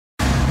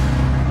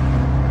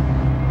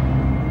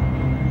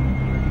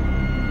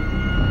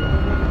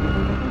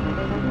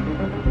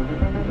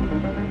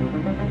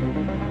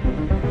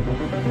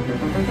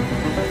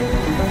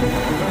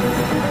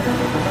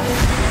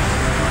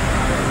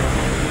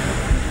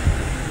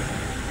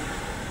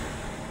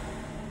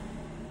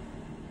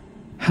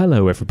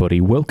Hello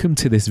everybody, welcome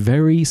to this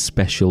very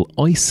special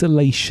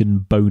isolation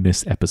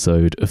bonus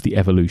episode of the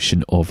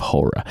evolution of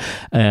horror.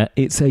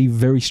 It's a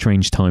very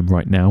strange time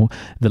right now.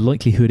 The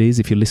likelihood is,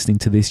 if you're listening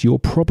to this, you're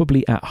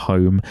probably at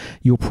home.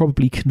 You're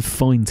probably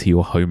confined to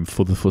your home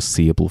for the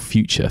foreseeable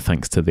future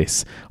thanks to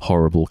this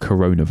horrible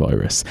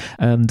coronavirus.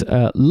 And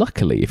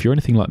luckily, if you're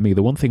anything like me,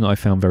 the one thing I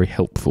found very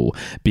helpful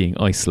being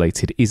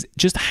isolated is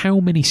just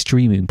how many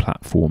streaming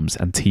platforms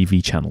and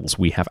TV channels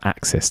we have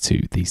access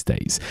to these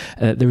days.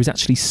 There is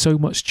actually so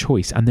much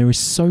choice, and there is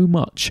so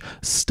much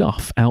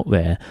stuff out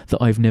there that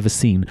I've never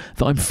seen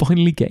that I'm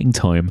finally getting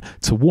time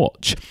to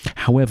watch.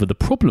 However, the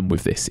problem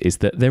with this is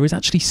that there is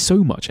actually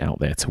so much out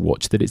there to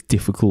watch that it's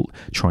difficult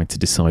trying to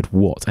decide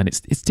what, and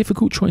it's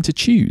difficult trying to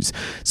choose.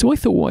 So I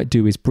thought what I'd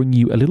do is bring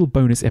you a little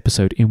bonus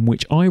episode in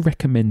which I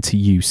recommend to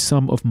you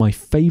some of my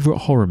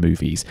favourite horror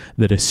movies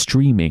that are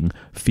streaming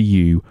for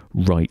you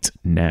right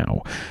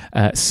now.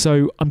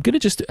 So I'm going to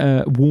just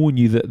warn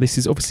you that this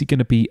is obviously going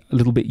to be a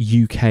little bit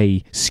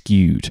UK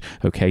skewed.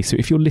 Okay, so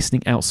if you're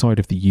listening outside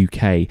of the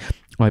UK,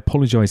 I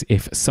apologise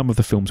if some of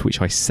the films which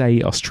I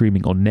say are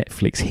streaming on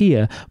Netflix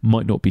here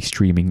might not be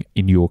streaming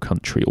in your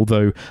country.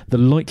 Although the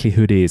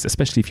likelihood is,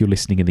 especially if you're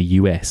listening in the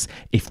US,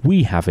 if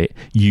we have it,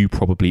 you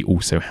probably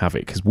also have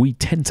it, because we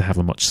tend to have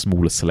a much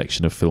smaller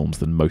selection of films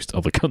than most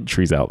other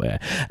countries out there.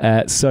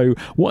 So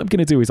what I'm going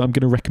to do is I'm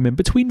going to recommend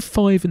between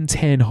 5 and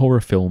 10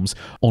 horror films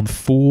on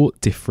 4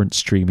 different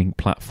streaming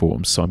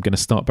platforms. So I'm going to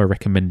start by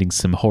recommending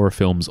some horror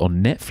films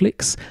on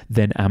Netflix,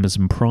 then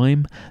Amazon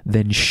Prime,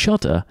 then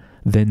Shudder,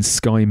 then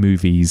Sky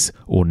Movies,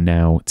 or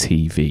Now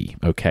TV.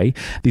 Okay,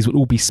 these will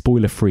all be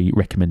spoiler-free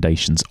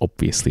recommendations.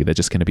 Obviously, they're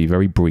just going to be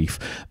very brief,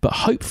 but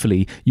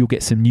hopefully you'll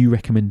get some new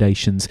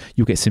recommendations.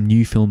 You'll get some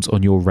new films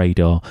on your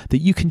radar that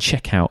you can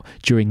check out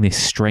during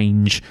this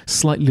strange,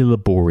 slightly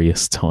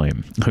laborious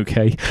time.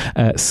 Okay,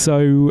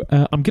 so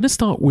I'm going to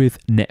start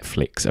with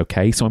Netflix.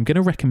 Okay, so I'm going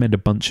to recommend a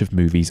bunch of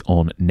movies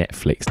on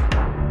Netflix.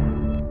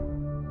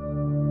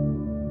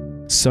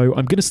 So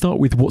I'm going to start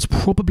with what's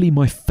probably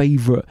my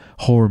favourite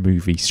horror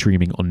movie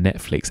streaming on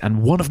Netflix,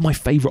 and one of my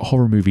favourite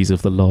horror movies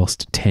of the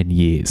last 10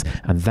 years,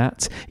 and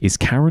that is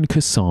Karyn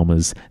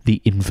Kusama's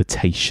The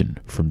Invitation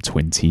from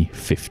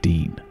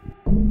 2015.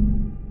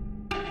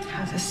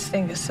 This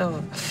thing is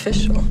so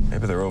official.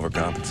 Maybe they're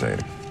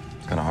overcompensating.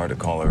 It's kind of hard to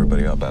call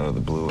everybody up out of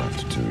the blue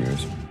after 2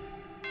 years.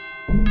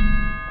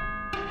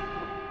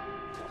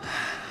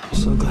 I'm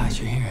so glad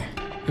you're here.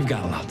 We've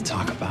got a lot to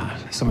talk about.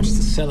 So much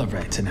to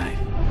celebrate tonight.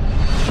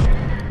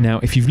 Now,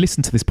 if you've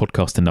listened to this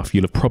podcast enough,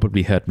 you'll have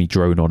probably heard me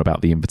drone on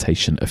about The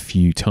Invitation a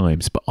few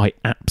times, but I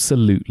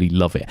absolutely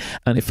love it.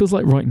 And it feels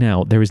like right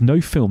now there is no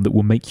film that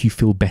will make you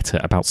feel better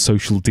about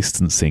social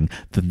distancing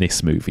than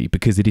this movie,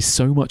 because it is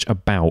so much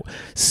about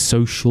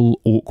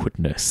social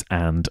awkwardness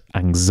and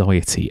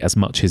anxiety as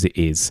much as it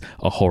is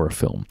a horror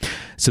film.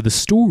 So the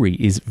story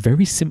is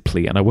very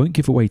simply, and I won't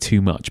give away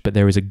too much, but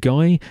there is a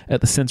guy at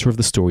the centre of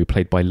the story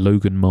played by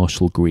Logan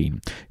Marshall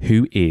Green,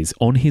 who is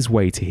on his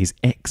way to his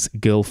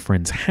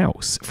ex-girlfriend's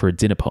house for a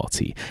dinner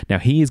party. Now,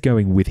 he is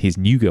going with his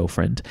new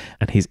girlfriend,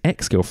 and his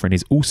ex-girlfriend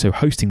is also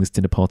hosting this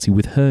dinner party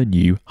with her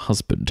new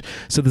husband.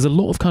 So there's a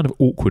lot of kind of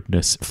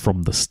awkwardness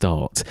from the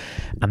start.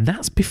 And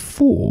that's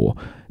before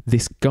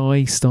this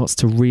guy starts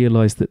to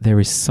realise that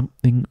there is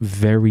something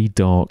very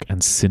dark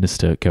and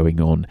sinister going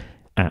on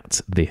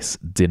at this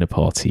dinner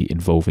party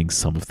involving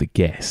some of the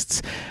guests.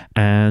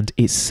 And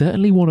it's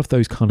certainly one of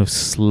those kind of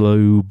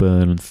slow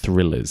burn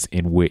thrillers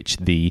in which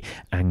the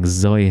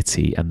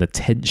anxiety and the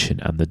tension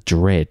and the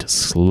dread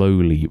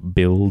slowly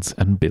builds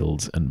and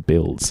builds and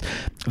builds.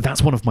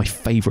 That's one of my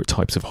favourite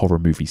types of horror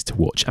movies to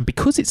watch. And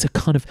because it's a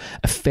kind of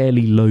a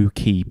fairly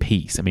low-key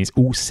piece, I mean, it's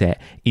all set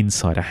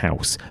inside a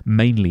house,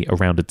 mainly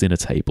around a dinner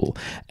table,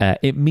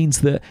 it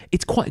means that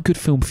it's quite a good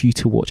film for you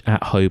to watch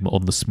at home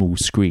on the small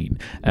screen.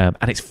 And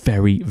it's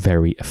very,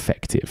 very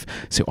effective.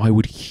 So I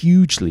would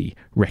hugely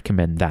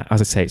recommend that.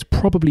 As I say, it's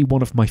probably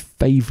one of my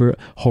favourite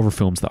horror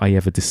films that I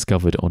ever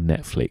discovered on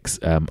Netflix.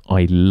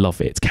 I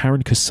love it.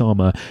 Karyn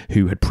Kusama,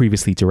 who had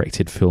previously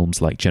directed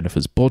films like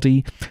Jennifer's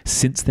Body.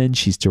 Since then,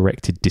 she's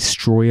directed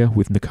Destroyer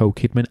with Nicole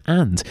Kidman,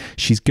 and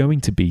she's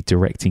going to be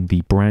directing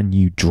the brand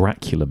new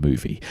Dracula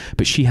movie.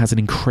 But she has an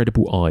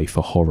incredible eye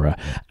for horror,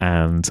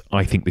 and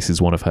I think this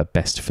is one of her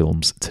best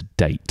films to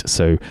date.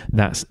 So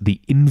that's The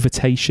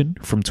Invitation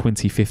from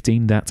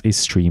 2015. That is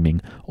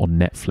streaming on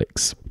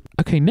Netflix.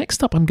 Okay,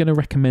 next up I'm going to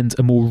recommend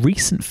a more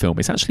recent film.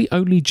 It's actually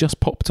only just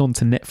popped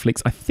onto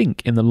Netflix, I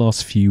think, in the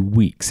last few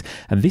weeks.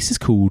 And this is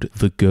called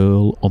The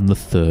Girl on the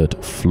Third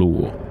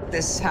Floor.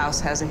 This house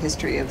has a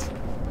history of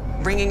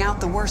bringing out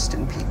the worst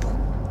in people.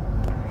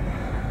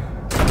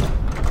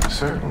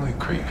 Certainly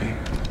creepy.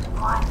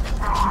 What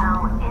the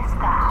hell is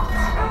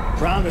that?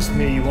 Promise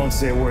me you won't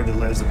say a word to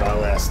Liz about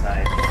last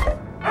night.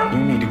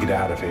 You need to get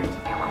out of here.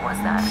 What was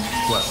that?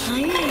 What?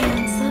 Hi,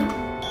 handsome.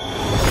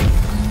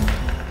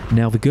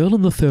 Now, The Girl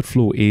on the Third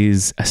Floor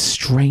is a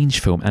strange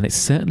film, and it's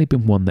certainly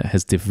been one that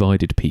has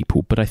divided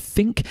people, but I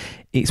think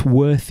it's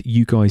worth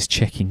you guys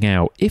checking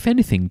out, if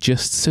anything,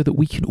 just so that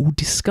we can all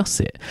discuss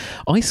it.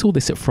 I saw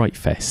this at Fright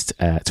Fest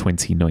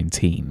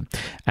 2019.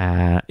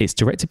 It's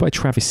directed by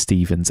Travis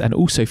Stevens, and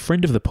also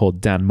friend of the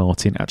pod, Dan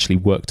Martin, actually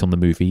worked on the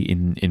movie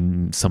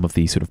in some of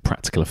the sort of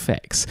practical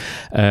effects.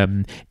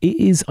 It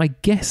is, I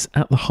guess,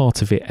 at the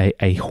heart of it,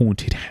 a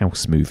haunted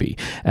house movie.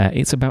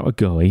 It's about a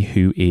guy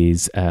who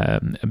is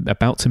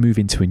about to move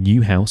into a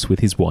new house with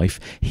his wife.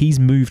 He's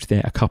moved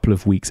there a couple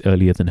of weeks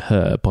earlier than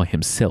her by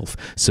himself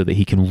so that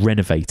he can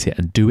renovate it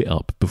and do it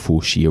up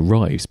before she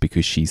arrives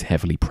because she's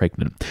heavily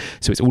pregnant.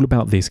 So it's all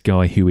about this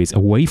guy who is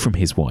away from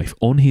his wife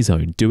on his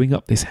own doing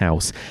up this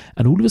house,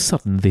 and all of a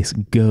sudden this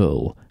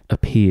girl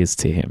appears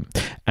to him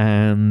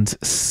and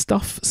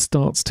stuff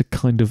starts to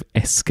kind of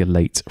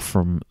escalate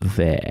from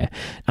there.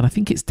 And I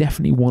think it's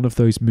definitely one of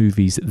those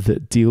movies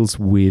that deals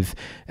with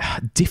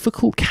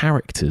difficult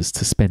characters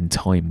to spend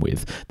time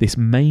with. This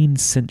main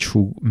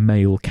central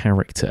male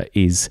character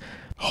is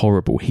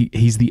horrible.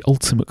 He's the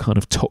ultimate kind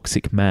of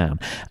toxic man,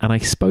 and I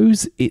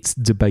suppose it's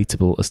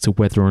debatable as to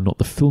whether or not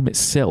the film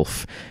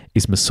itself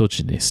is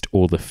misogynist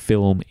or the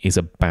film is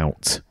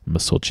about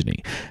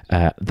misogyny.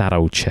 That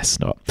old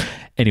chestnut.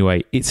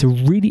 Anyway, it's a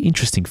really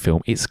interesting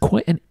film. It's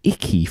quite an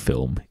icky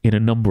film in a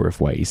number of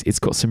ways. It's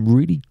got some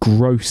really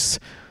gross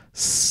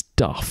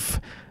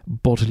stuff,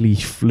 bodily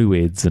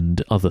fluids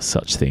and other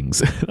such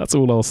things. That's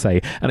all I'll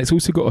say. And it's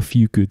also got a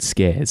few good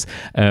scares.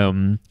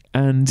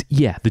 And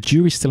yeah, the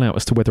jury's still out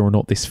as to whether or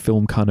not this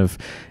film kind of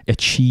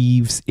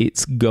achieves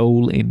its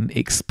goal in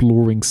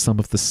exploring some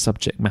of the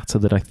subject matter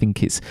that I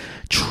think it's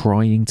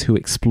trying to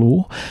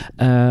explore.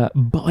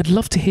 But I'd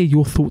love to hear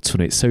your thoughts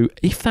on it. So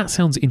if that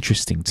sounds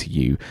interesting to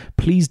you,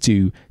 please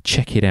do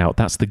check it out.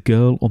 That's The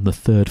Girl on the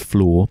Third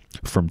Floor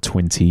from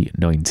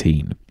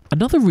 2019.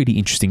 Another really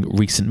interesting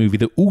recent movie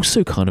that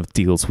also kind of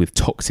deals with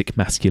toxic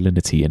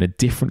masculinity in a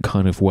different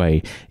kind of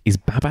way is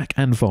Babak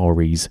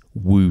Anwari's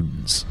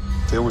Wounds.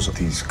 There was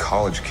these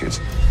college kids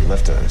who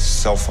left a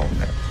cell phone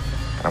there.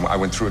 And I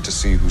went through it to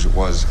see whose it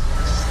was.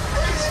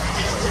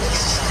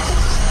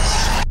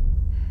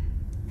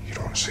 You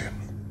don't want to see it.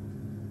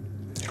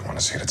 You don't want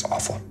to see it. It's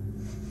awful.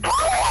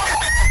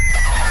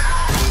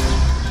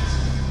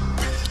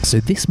 So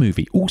this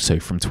movie, also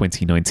from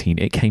 2019,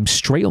 it came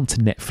straight onto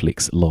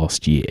Netflix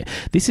last year.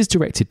 This is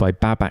directed by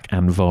Babak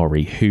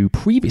Anwari, who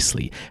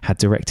previously had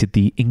directed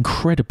the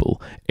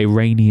incredible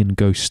Iranian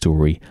ghost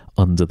story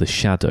Under the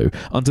Shadow.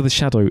 Under the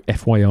Shadow,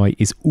 FYI,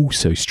 is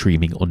also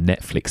streaming on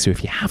Netflix. So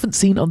if you haven't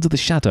seen Under the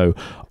Shadow,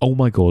 oh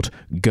my god,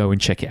 go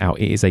and check it out.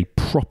 It is a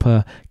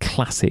proper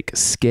classic,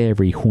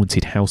 scary,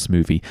 haunted house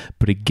movie,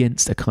 but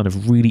against a kind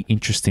of really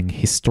interesting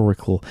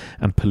historical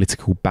and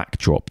political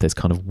backdrop. There's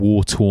kind of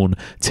war-torn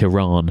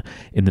Tehran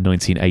in the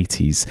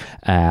 1980s,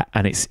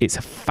 and it's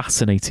a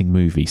fascinating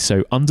movie.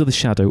 So Under the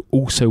Shadow,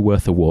 also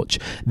worth a watch.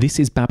 This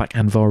is Babak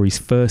Anwari's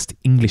first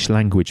English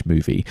language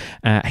movie.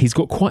 He's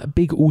got quite a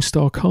big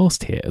all-star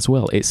cast here as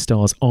well. It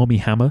stars Armie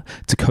Hammer,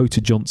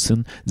 Dakota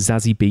Johnson,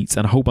 Zazie Beetz,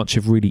 and a whole bunch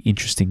of really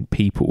interesting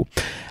people.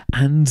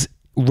 And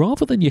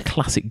rather than your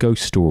classic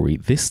ghost story,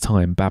 this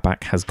time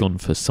Babak has gone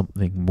for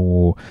something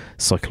more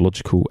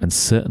psychological and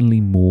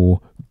certainly more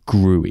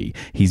gruey.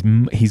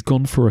 He's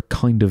gone for a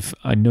kind of,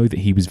 I know that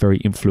he was very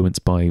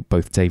influenced by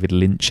both David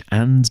Lynch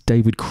and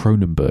David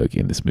Cronenberg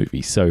in this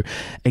movie. So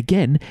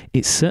again,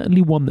 it's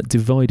certainly one that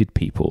divided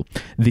people.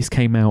 This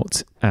came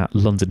out at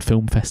London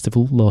Film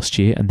Festival last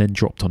year and then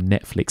dropped on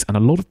Netflix, and a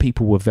lot of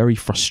people were very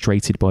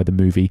frustrated by the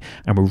movie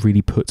and were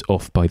really put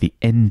off by the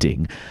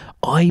ending.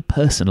 I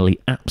personally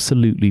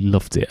absolutely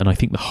loved it, and I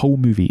think the whole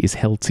movie is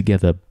held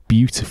together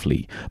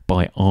beautifully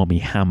by Armie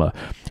Hammer,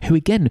 who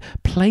again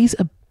plays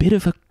a bit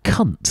of a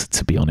cunt,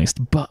 to be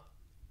honest, but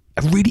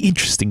a really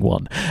interesting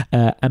one.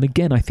 And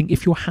again, I think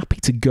if you're happy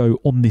to go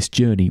on this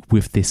journey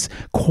with this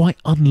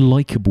quite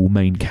unlikable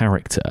main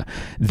character,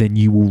 then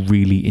you will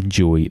really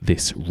enjoy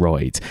this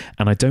ride.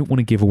 And I don't want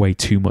to give away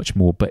too much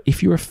more, but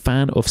if you're a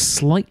fan of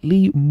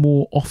slightly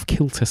more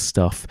off-kilter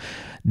stuff,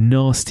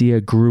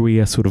 nastier,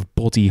 gruier, sort of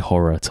body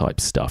horror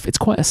type stuff, it's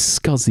quite a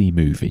scuzzy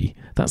movie.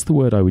 That's the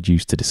word I would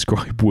use to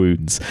describe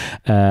Wounds.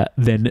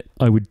 Then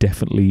I would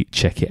definitely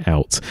check it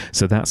out.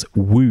 So that's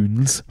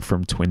Wounds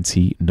from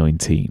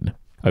 2019.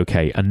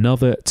 Okay,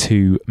 another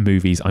two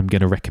movies I'm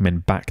going to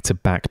recommend back to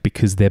back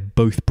because they're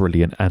both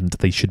brilliant and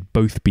they should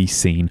both be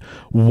seen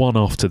one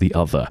after the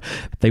other.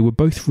 They were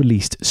both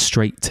released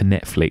straight to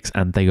Netflix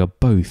and they are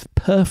both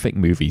perfect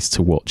movies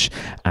to watch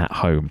at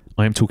home.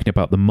 I am talking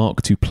about the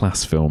Mark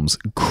Duplass films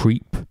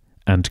Creep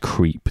and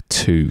Creep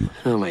 2.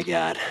 Oh my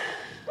god.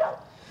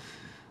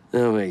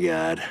 Oh my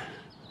god.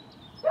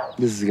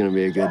 This is going to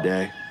be a good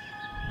day.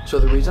 So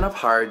the reason I've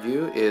hired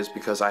you is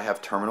because I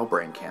have terminal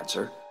brain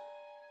cancer.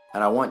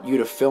 And I want you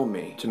to film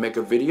me to make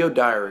a video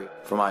diary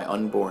for my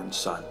unborn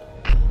son.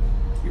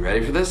 You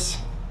ready for this?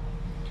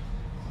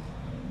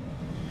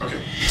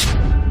 Okay.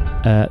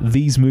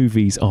 These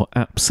movies are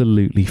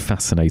absolutely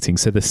fascinating.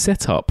 So the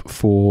setup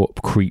for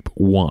Creep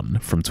 1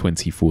 from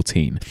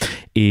 2014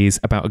 is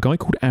about a guy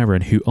called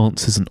Aaron who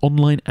answers an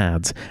online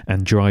ad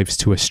and drives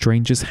to a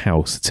stranger's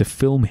house to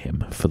film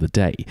him for the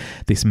day.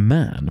 This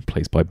man,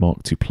 played by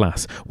Mark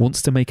Duplass,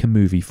 wants to make a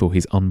movie for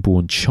his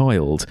unborn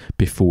child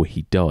before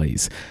he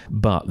dies.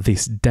 But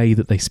this day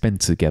that they spend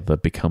together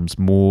becomes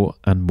more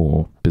and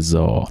more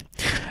bizarre.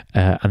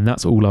 And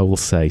that's all I will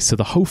say. So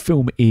the whole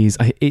film is,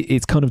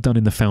 it's kind of done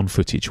in the found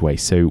footage way.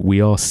 So we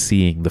are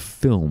seeing the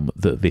film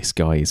that this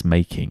guy is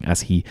making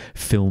as he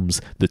films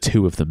the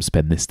two of them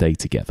spend this day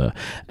together.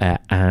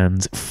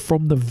 And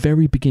from the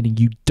very beginning,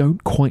 you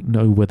don't quite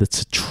know whether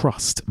to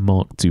trust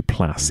Mark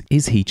Duplass.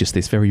 Is he just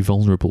this very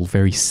vulnerable,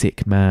 very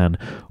sick man?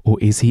 Or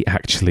is he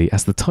actually,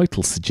 as the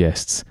title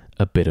suggests,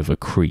 a bit of a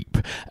creep?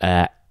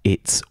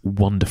 It's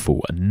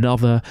wonderful.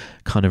 Another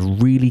kind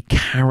of really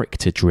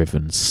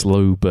character-driven,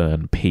 slow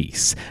burn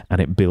piece. And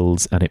it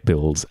builds and it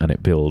builds and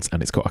it builds.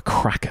 And it's got a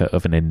cracker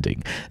of an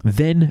ending.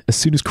 Then, as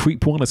soon as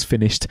Creep 1 is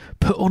finished,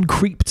 put on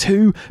Creep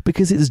 2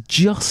 because it's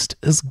just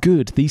as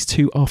good. These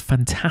two are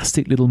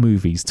fantastic little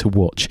movies to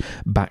watch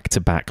back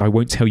to back. I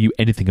won't tell you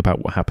anything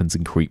about what happens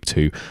in Creep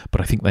 2, but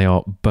I think they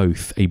are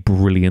both a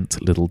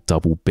brilliant little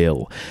double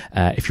bill.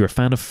 If you're a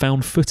fan of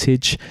found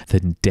footage,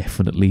 then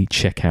definitely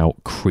check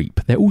out Creep.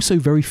 They're also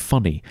very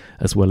funny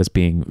as well as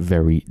being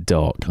very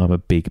dark. I'm a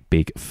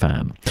big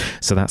fan.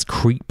 So that's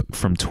Creep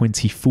from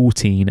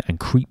 2014 and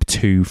Creep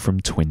 2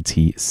 from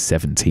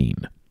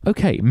 2017.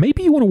 Okay,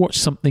 maybe you want to watch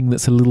something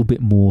that's a little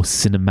bit more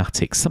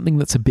cinematic, something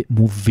that's a bit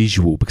more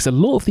visual, because a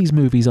lot of these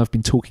movies I've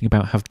been talking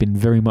about have been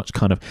very much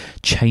kind of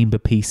chamber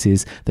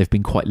pieces. They've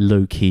been quite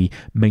low-key,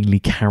 mainly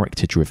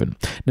character-driven.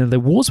 Now, there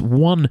was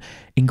one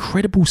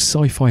incredible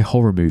sci-fi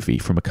horror movie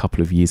from a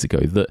couple of years ago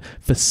that,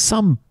 for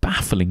some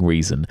baffling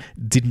reason,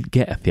 didn't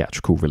get a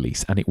theatrical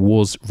release, and it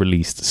was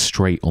released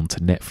straight onto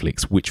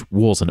Netflix, which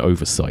was an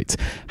oversight.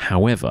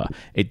 However,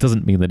 it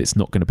doesn't mean that it's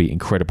not going to be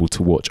incredible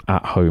to watch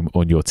at home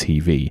on your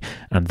TV,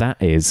 and that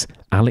is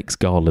Alex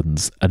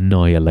Garland's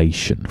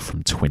Annihilation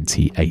from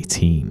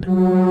 2018.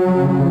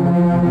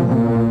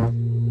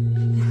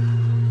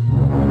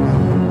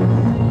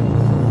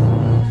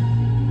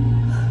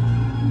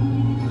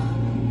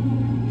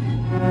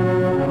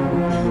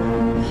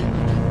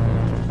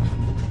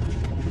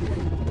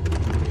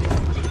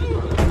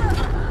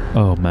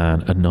 Oh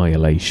man,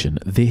 Annihilation.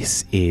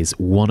 This is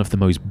one of the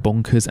most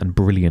bonkers and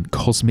brilliant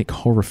cosmic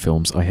horror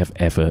films I have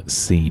ever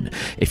seen.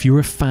 If you're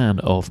a fan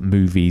of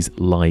movies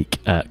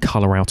like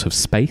Colour Out of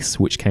Space,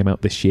 which came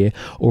out this year,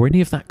 or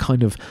any of that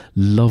kind of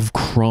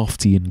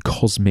Lovecraftian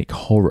cosmic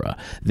horror,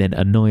 then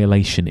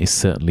Annihilation is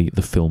certainly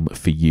the film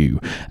for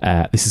you.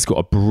 This has got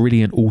a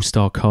brilliant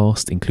all-star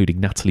cast, including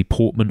Natalie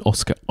Portman,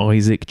 Oscar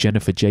Isaac,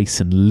 Jennifer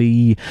Jason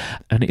Leigh,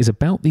 and it is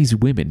about these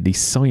women,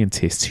 these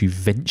scientists who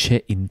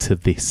venture into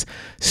this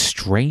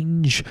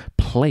strange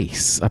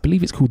place. I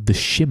believe it's called the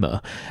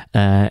Shimmer,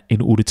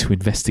 in order to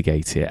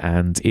investigate it,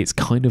 and it's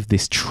kind of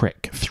this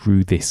trek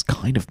through this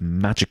kind of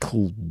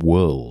magical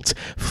world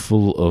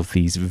full of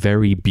these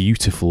very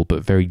beautiful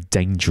but very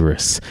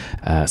dangerous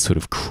sort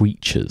of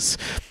creatures.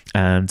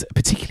 And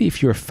particularly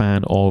if you're a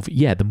fan of,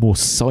 the more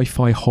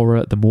sci-fi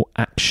horror, the more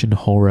action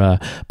horror,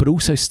 but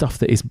also stuff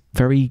that is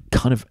very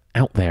kind of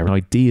out there and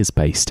ideas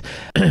based,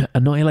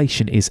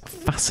 Annihilation is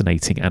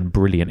fascinating and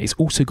brilliant. It's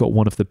also got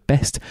one of the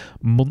best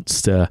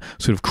monster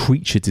sort of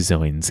creature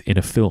designs in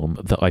a film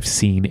that I've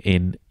seen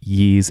in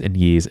years and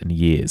years and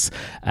years.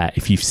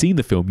 If you've seen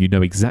the film, you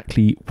know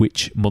exactly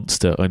which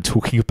monster I'm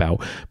talking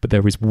about, but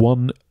there is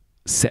one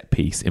set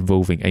piece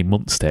involving a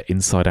monster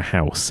inside a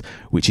house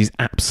which is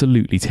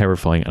absolutely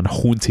terrifying and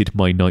haunted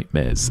my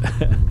nightmares.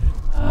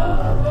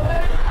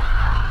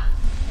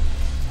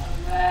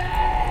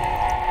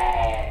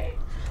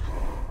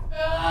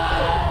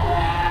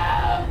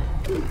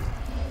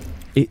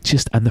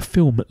 And the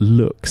film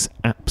looks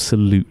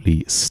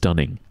absolutely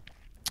stunning.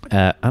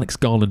 Alex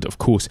Garland, of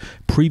course,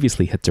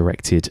 previously had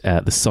directed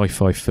the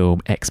sci-fi film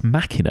Ex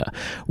Machina,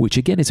 which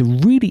again is a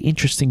really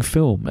interesting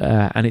film,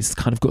 and it's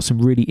kind of got some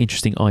really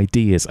interesting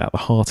ideas at the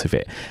heart of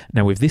it.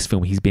 Now with this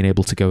film, he's been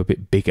able to go a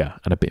bit bigger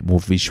and a bit more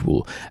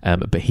visual,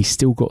 but he's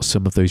still got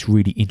some of those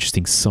really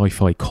interesting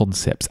sci-fi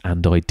concepts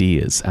and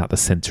ideas at the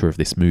centre of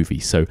this movie.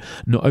 So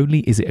not only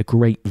is it a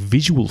great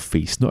visual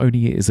feast, not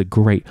only is it a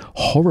great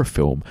horror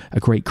film, a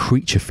great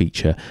creature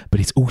feature,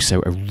 but it's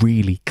also a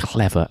really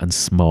clever and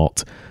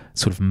smart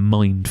sort of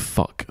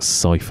mind-fuck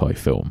sci-fi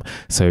film.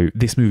 So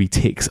this movie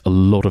ticks a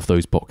lot of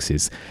those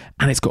boxes,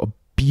 and it's got a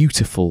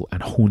beautiful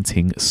and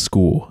haunting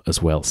score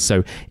as well.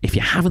 So if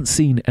you haven't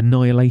seen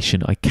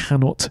Annihilation, I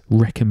cannot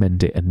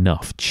recommend it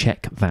enough.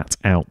 Check that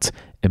out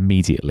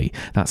immediately.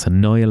 That's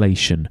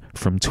Annihilation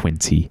from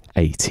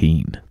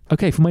 2018.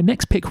 Okay, for my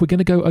next pick, we're going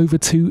to go over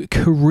to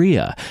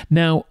Korea.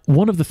 Now,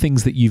 one of the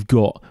things that you've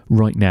got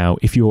right now,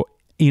 if you're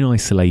in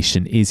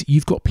isolation is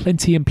you've got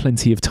plenty and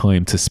plenty of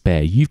time to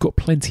spare. You've got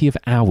plenty of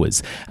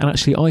hours. And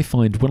actually, I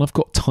find when I've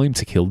got time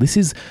to kill, this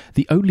is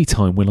the only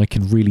time when I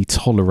can really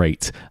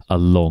tolerate a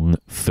long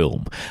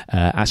film.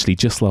 Actually,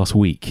 just last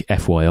week,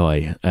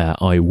 FYI,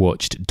 I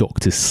watched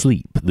Dr.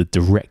 Sleep, the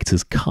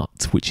director's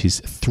cut, which is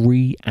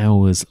 3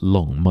 hours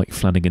long, Mike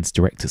Flanagan's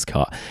director's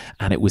cut,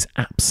 and it was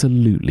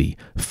absolutely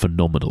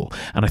phenomenal.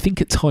 And I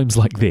think at times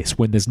like this,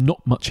 when there's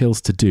not much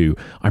else to do,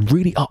 I'm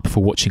really up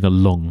for watching a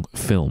long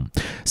film.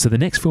 So the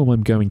next film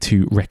I'm going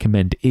to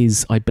recommend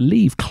is, I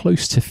believe,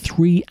 close to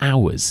 3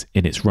 hours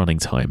in its running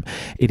time.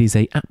 It is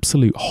an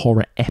absolute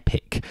horror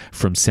epic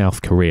from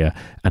South Korea,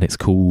 and it's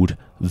called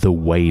The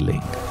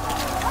Wailing.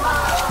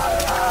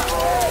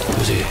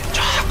 요새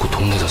자꾸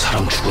동네에서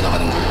사람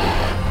죽어나가는 거.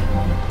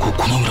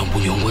 그놈이랑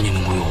뭔 연관이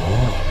있는 거요?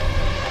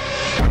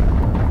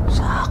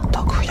 싹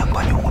다 그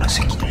양반이 영원한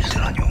생긴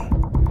일들 아니오.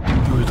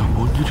 여기다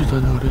뭔 일이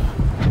다냐 그래?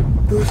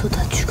 요소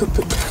다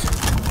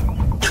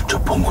죽어붙었어.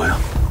 직접 본 거야?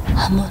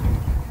 한번.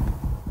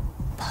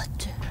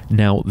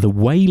 Now, The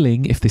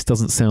Wailing, if this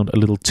doesn't sound a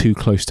little too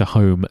close to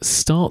home,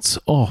 starts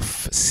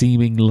off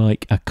seeming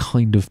like a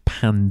kind of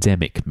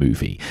pandemic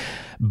movie.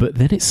 But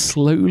then it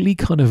slowly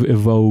kind of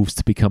evolves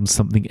to become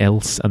something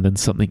else, and then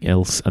something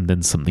else, and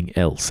then something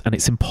else. And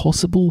it's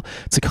impossible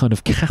to kind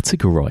of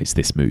categorize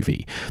this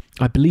movie.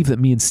 I believe that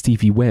me and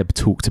Stevie Webb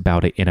talked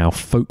about it in our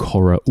folk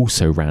horror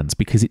also rans,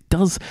 because it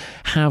does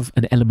have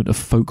an element of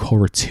folk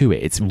horror to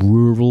it. It's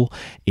rural,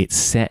 it's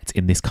set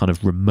in this kind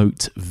of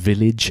remote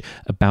village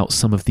about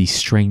some of these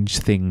strange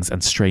things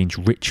and strange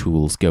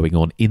rituals going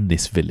on in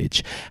this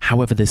village.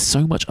 However, there's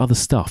so much other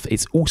stuff.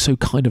 It's also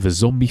kind of a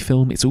zombie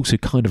film, it's also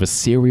kind of a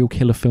serial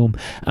killer film,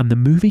 and the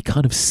movie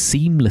kind of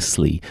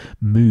seamlessly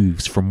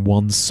moves from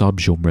one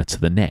subgenre to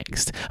the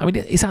next. I mean,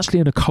 it's actually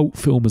an occult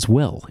film as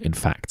well, in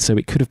fact, so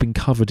it could have been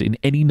covered in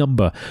any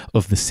number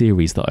of the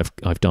series that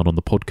I've done on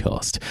the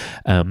podcast.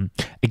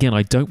 Again,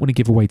 I don't want to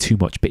give away too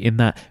much, but in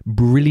that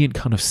brilliant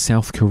kind of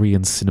South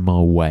Korean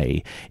cinema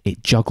way,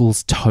 it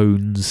juggles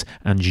tones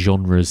and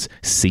genres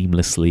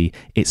seamlessly.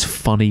 It's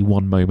funny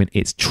one moment,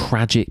 it's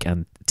tragic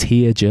and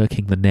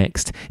tear-jerking the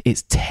next,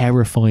 it's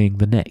terrifying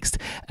the next.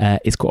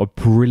 It's got a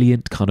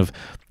brilliant kind of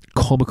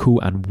comical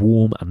and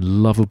warm and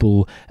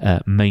lovable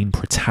main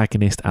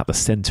protagonist at the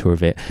centre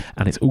of it,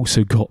 and it's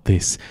also got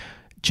this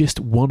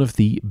just one of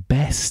the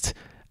best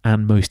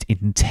and most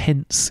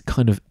intense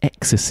kind of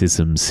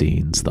exorcism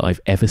scenes that I've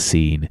ever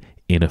seen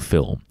in a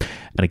film.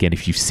 And again,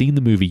 if you've seen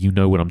the movie, you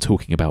know what I'm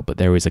talking about, but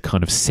there is a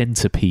kind of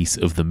centerpiece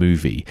of the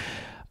movie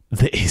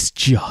that is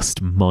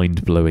just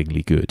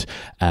mind-blowingly good.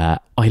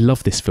 I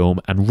love this film,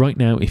 and right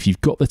now, if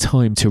you've got the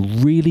time to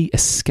really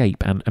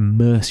escape and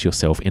immerse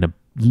yourself in a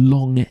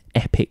long,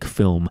 epic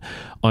film,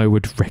 I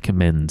would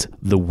recommend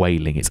The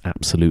Wailing. It's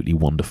absolutely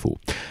wonderful.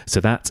 So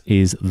that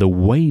is The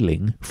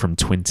Wailing from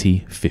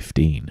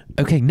 2015.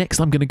 Okay, next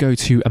I'm going to go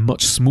to a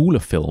much smaller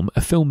film,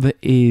 a film that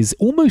is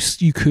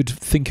almost, you could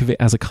think of it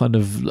as a kind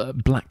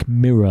of Black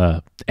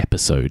Mirror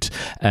episode.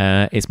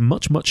 It's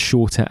much, much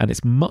shorter and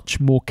it's much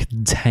more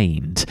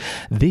contained.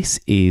 This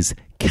is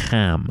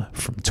Cam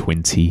from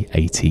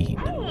 2018.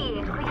 Hey,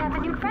 we have a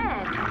new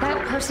friend.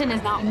 That person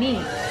is not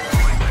me.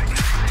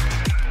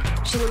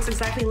 She looks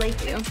exactly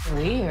like you.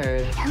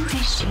 Weird. Who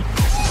is she?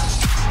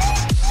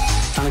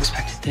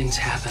 Unexpected things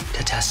happen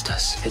to test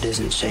us. It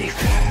isn't safe.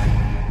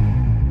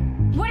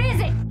 What is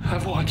it?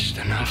 I've watched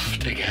enough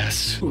to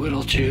guess who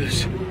it'll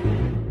choose.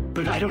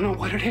 But I don't know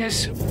what it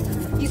is.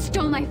 You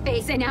stole my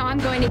face and now I'm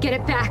going to get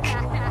it back.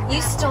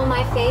 You stole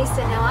my face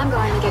and now I'm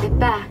going to get it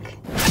back.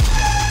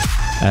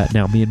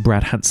 Now, me and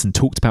Brad Hanson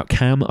talked about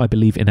Cam, I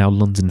believe, in our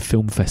London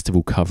Film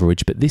Festival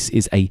coverage, but this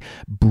is a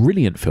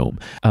brilliant film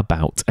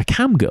about a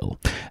cam girl.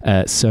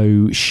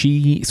 So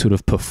she sort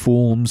of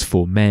performs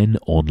for men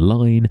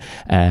online.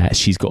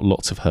 She's got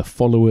lots of her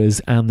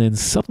followers, and then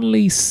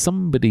suddenly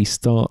somebody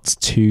starts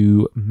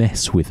to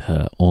mess with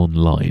her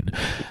online.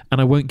 And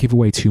I won't give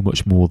away too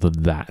much more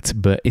than that,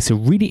 but it's a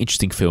really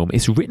interesting film.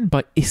 It's written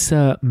by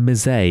Issa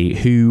Mizeh,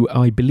 who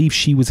I believe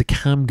she was a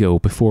cam girl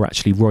before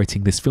actually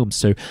writing this film.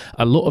 So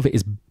a lot of it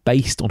is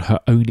based on her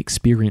own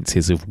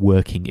experiences of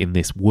working in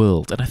this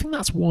world. And I think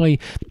that's why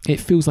it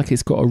feels like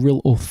it's got a real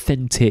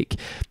authentic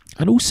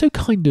and also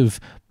kind of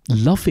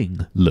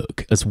loving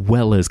look, as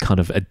well as kind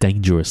of a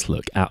dangerous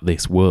look at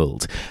this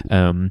world.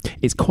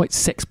 It's quite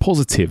sex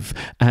positive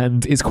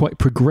and it's quite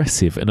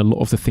progressive in a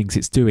lot of the things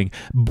it's doing,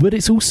 but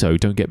it's also,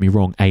 don't get me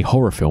wrong, a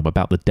horror film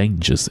about the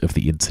dangers of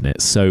the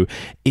internet. So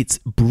it's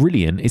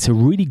brilliant. It's a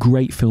really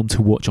great film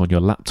to watch on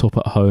your laptop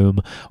at home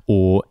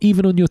or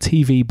even on your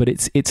TV, but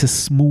it's a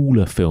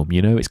smaller film,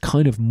 you know. It's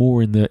kind of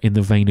more in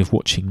the vein of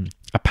watching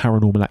a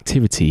Paranormal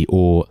Activity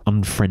or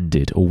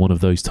Unfriended or one of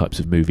those types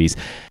of movies.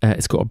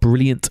 It's got a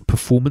brilliant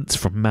performance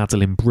from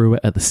Madeline Brewer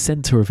at the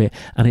centre of it,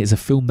 and it is a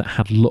film that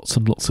had lots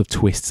and lots of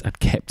twists and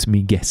kept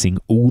me guessing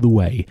all the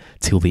way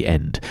till the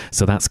end.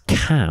 So that's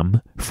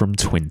Cam from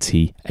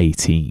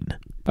 2018.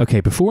 Okay,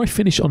 before I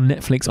finish on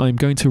Netflix, I'm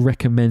going to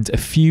recommend a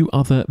few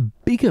other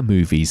bigger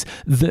movies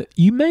that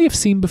you may have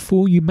seen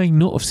before, you may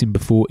not have seen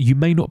before, you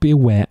may not be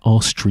aware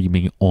are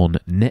streaming on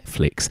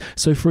Netflix.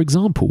 So, for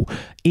example,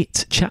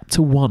 It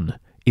Chapter 1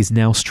 is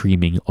now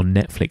streaming on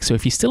Netflix. So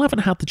if you still haven't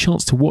had the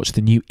chance to watch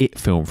the new It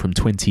film from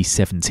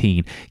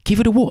 2017, give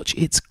it a watch.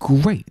 It's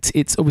great.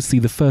 It's obviously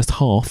the first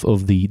half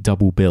of the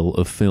double bill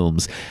of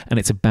films, and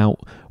it's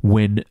about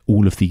when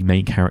all of the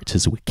main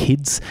characters were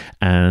kids,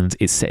 and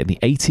it's set in the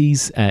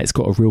 80s. It's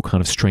got a real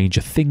kind of Stranger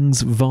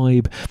Things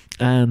vibe,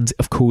 and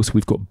of course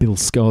we've got Bill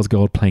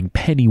Skarsgård playing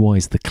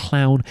Pennywise the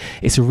Clown.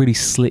 It's a really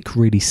slick,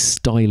 really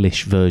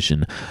stylish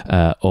version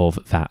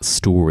of that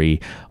story.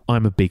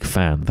 I'm a big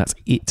fan. That's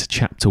It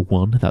Chapter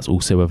 1. That's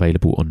also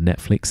available on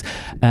Netflix.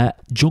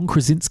 John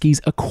Krasinski's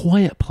A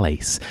Quiet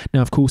Place.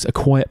 Now, of course, A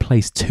Quiet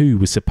Place 2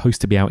 was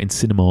supposed to be out in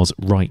cinemas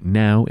right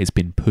now. It's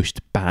been pushed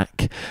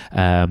back.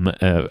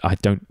 I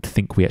don't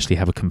think we actually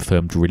have a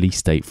confirmed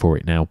release date for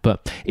it now.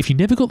 But if you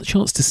never got the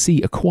chance to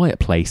see A Quiet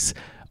Place,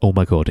 oh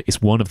my God,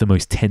 it's one of the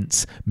most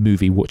tense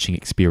movie watching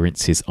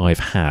experiences I've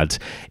had.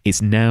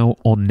 It's now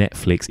on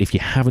Netflix. If you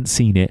haven't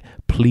seen it,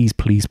 please,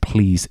 please,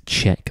 please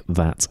check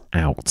that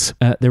out.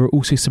 There are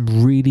also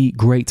some really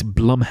great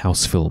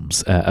Blumhouse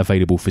films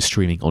available for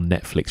streaming on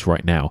Netflix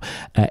right now.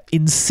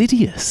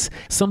 Insidious.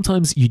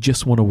 Sometimes you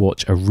just want to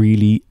watch a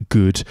really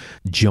good,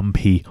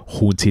 jumpy,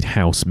 haunted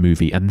house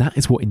movie, and that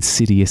is what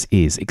Insidious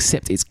is,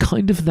 except it's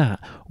kind of that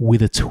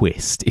with a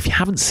twist. If you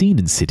haven't seen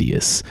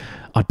Insidious,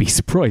 I'd be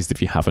surprised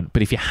if you haven't,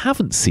 but if you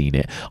haven't seen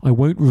it, I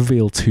won't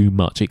reveal too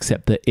much,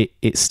 except that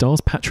it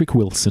stars Patrick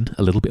Wilson,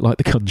 a little bit like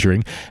The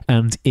Conjuring,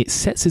 and it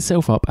sets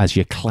itself up as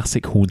your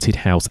classic haunted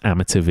house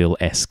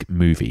Amityville-esque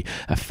movie.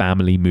 A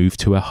family move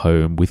to a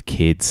home with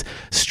kids,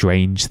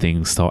 strange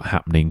things start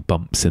happening,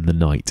 bumps in the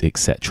night,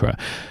 etc.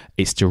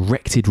 It's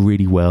directed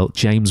really well.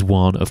 James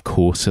Wan, of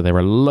course, so there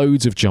are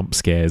loads of jump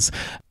scares.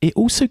 It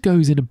also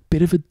goes in a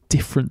bit of a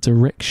different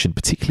direction,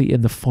 particularly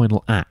in the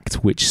final act,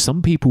 which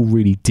some people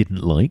really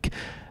didn't like.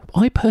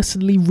 I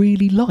personally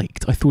really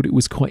liked. I thought it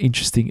was quite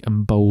interesting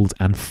and bold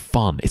and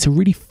fun. It's a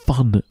really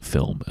fun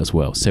film as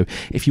well. So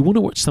if you want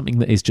to watch something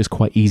that is just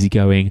quite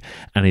easygoing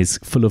and is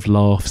full of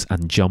laughs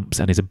and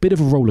jumps and is a bit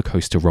of a roller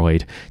coaster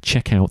ride,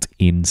 check out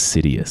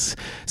Insidious.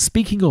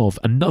 Speaking of,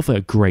 another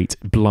great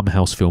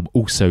Blumhouse film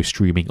also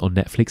streaming on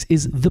Netflix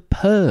is The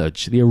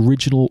Purge, the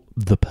original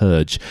The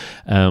Purge.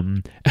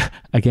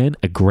 Again,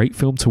 a great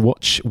film to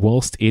watch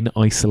whilst in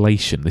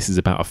isolation. This is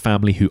about a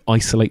family who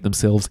isolate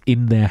themselves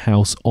in their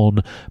house on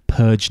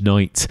Purge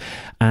night,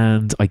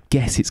 and I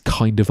guess it's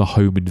kind of a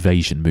home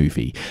invasion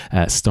movie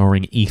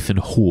starring Ethan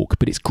Hawke,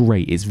 but it's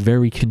great. It's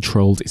very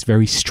controlled, it's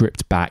very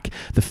stripped back.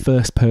 The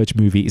first Purge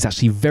movie is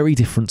actually very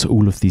different to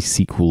all of these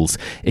sequels.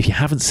 If you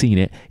haven't seen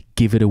it,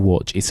 give it a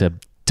watch. It's a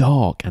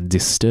dark and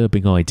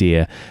disturbing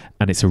idea,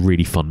 and it's a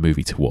really fun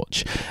movie to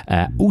watch.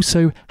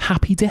 Also,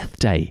 Happy Death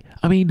Day.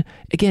 I mean,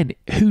 again,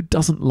 who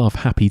doesn't love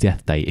Happy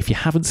Death Day? If you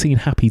haven't seen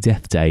Happy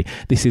Death Day,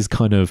 this is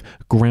kind of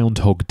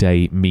Groundhog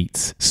Day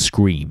meets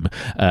Scream,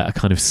 a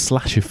kind of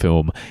slasher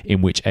film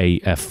in which a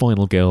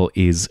final girl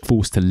is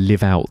forced to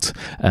live out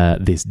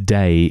this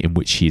day in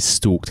which she is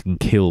stalked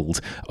and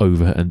killed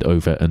over and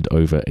over and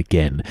over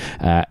again.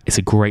 It's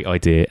a great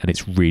idea, and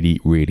it's really,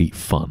 really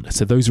fun.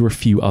 So those are a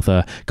few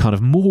other kind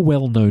of more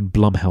well-known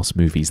Blumhouse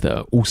movies that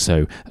are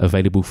also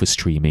available for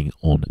streaming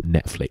on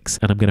Netflix.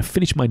 And I'm going to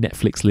finish my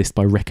Netflix list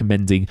by recommending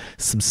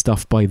some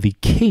stuff by the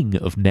king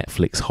of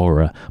Netflix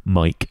horror,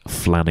 Mike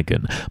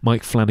Flanagan.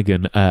 Mike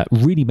Flanagan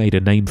really made a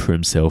name for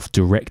himself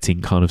directing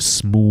kind of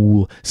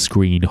small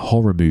screen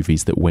horror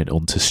movies that went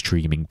onto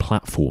streaming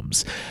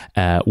platforms.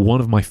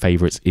 One of my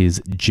favourites is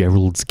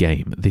Gerald's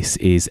Game. This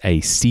is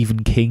a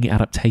Stephen King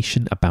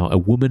adaptation about a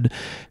woman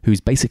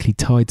who's basically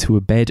tied to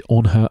a bed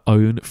on her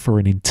own for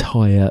an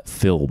entire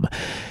film.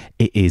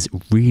 It is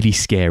really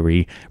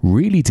scary,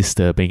 really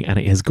disturbing, and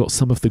it has got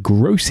some of the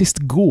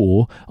grossest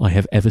gore I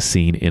have ever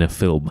seen in a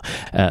film.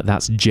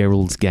 That's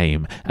Gerald's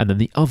Game. And then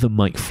the other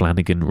Mike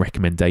Flanagan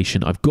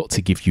recommendation I've got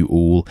to give you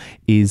all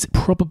is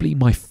probably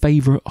my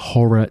favourite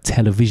horror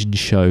television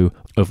show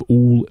of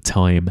all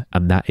time,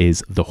 and that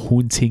is The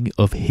Haunting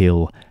of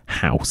Hill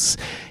House.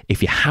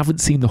 If you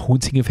haven't seen The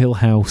Haunting of Hill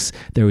House,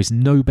 there is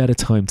no better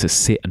time to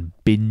sit and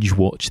binge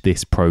watch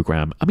this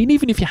program. I mean,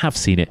 even if you have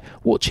seen it,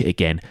 watch it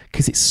again,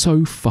 because it's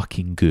so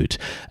fucking good.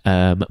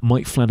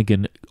 Mike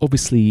Flanagan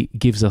obviously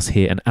gives us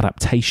here an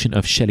adaptation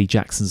of Shelley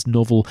Jackson's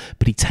novel,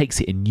 but he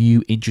takes it in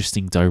new,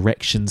 interesting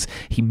directions.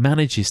 He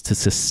manages to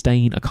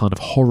sustain a kind of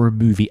horror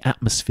movie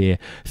atmosphere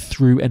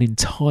through an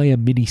entire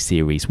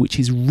miniseries, which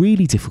is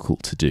really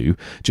difficult to do.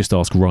 Just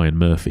ask Ryan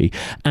Murphy.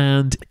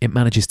 And it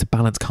manages to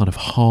balance kind of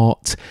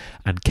heart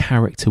and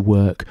character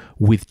work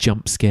with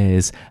jump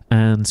scares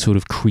and sort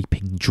of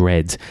creeping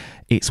dread.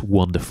 It's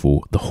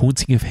wonderful. The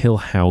Haunting of Hill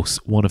House,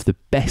 one of the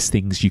best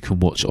things you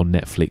can watch on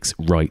Netflix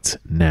right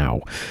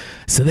now.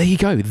 So there you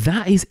go.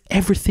 That is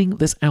everything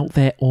that's out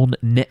there on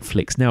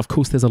Netflix. Now, of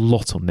course, there's a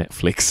lot on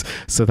Netflix,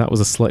 so that was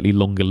a slightly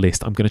longer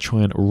list. I'm going to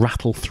try and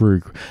rattle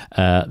through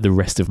the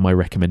rest of my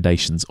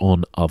recommendations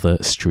on other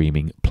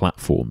streaming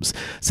platforms.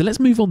 So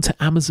let's move on to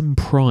Amazon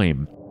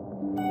Prime.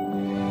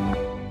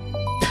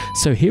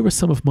 So here are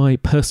some of my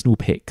personal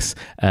picks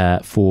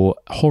for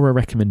horror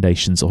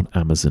recommendations on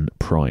Amazon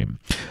Prime.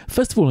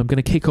 First of all, I'm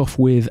going to kick off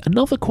with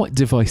another quite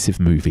divisive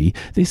movie.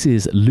 This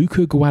is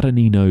Luca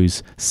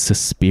Guadagnino's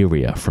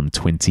Suspiria from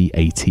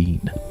 2018.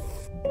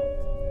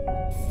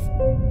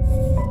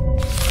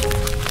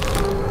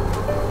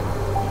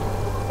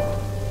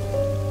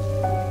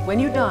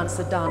 When you dance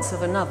the dance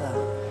of another,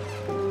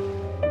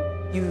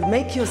 you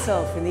make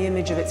yourself in the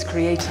image of its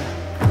creator.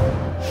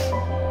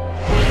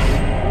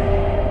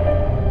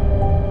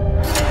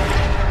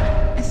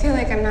 I feel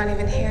like I'm not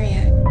even here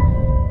yet.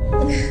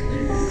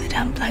 The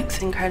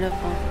dumpling's incredible.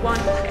 1,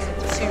 2, 3.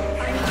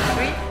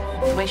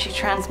 The way she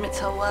transmits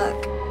her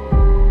work.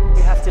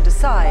 You have to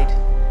decide,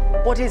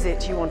 what is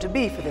it you want to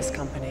be for this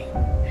company?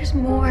 There's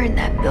more in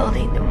that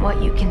building than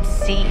what you can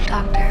see,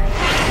 Doctor.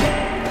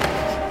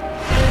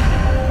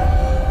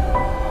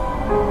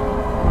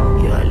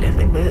 You are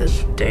living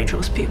with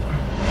dangerous people.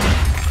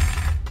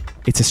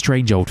 It's a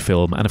strange old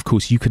film, and of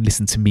course you can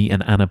listen to me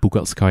and Anna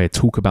Bugotskaya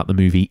talk about the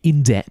movie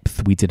in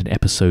depth. We did an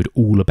episode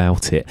all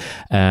about it.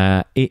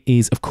 It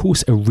is, of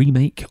course, a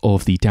remake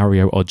of the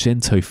Dario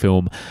Argento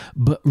film,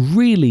 but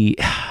really,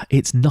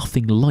 it's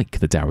nothing like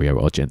the Dario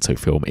Argento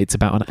film. It's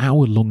about an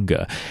hour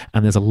longer,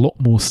 and there's a lot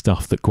more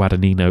stuff that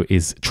Guadagnino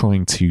is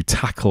trying to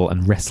tackle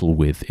and wrestle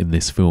with in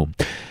this film.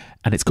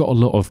 And it's got a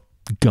lot of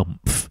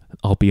gumph,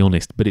 I'll be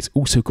honest, but it's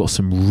also got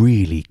some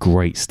really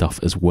great stuff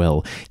as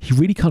well. He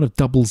really kind of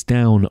doubles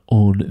down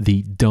on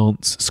the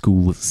dance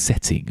school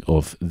setting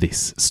of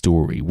this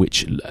story,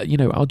 which, you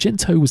know,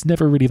 Argento was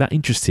never really that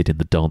interested in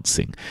the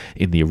dancing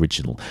in the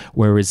original,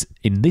 whereas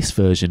in this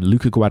version,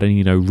 Luca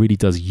Guadagnino really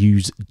does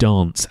use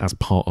dance as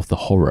part of the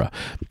horror,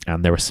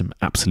 and there are some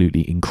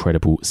absolutely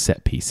incredible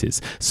set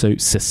pieces. So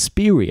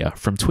Suspiria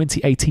from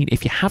 2018,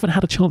 if you haven't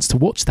had a chance to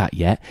watch that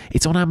yet,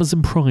 it's on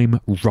Amazon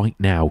Prime right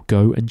now.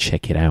 Go and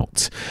check it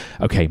out.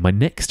 Okay, my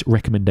next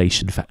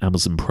recommendation for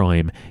Amazon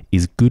Prime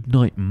is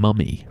Goodnight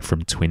Mummy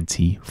from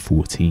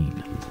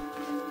 2014.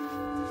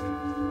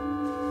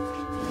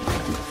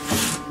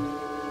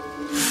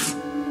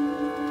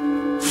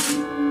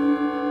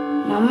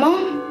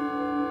 Mama?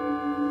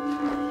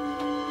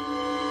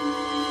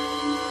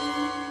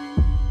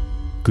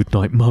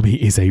 Goodnight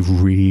Mummy is a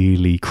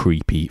really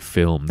creepy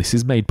film. This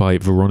is made by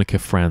Veronica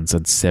Franz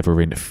and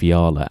Severin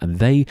Fiala, and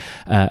they,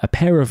 a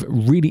pair of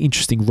really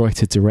interesting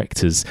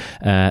writer-directors,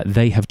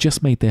 they have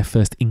just made their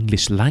first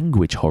English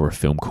language horror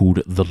film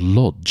called The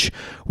Lodge,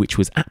 which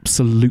was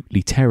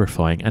absolutely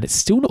terrifying, and it's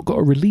still not got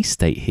a release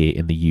date here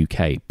in the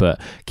UK, but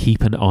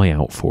keep an eye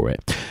out for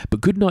it. But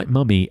Goodnight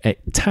Mummy,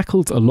 it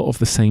tackled a lot of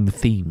the same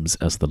themes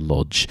as The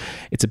Lodge.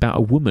 It's about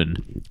a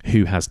woman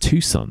who has 2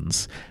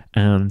 sons,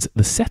 and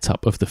the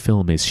setup of the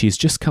film is she has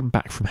just come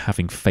back from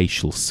having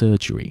facial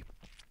surgery,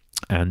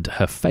 and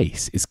her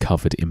face is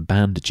covered in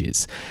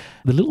bandages.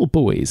 The little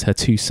boys, her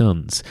 2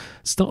 sons,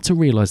 start to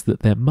realise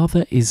that their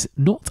mother is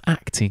not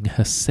acting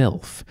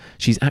herself.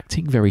 She's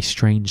acting very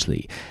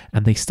strangely,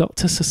 and they start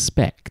to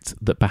suspect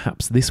that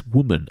perhaps this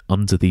woman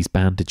under these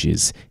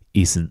bandages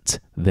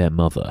isn't their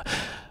mother.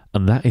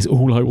 And that is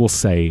all I will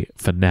say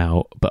for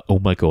now, but oh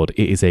my god,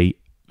 it is a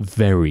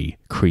very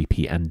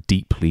creepy and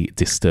deeply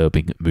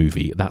disturbing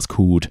movie. That's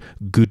called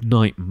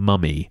Goodnight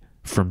Mummy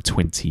from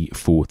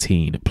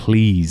 2014.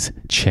 Please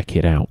check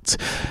it out.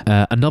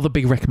 Another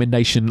big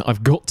recommendation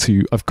I've got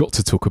to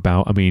talk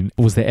about. I mean,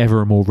 was there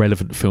ever a more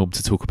relevant film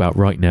to talk about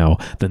right now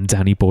than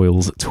Danny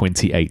Boyle's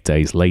 28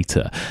 Days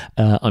Later?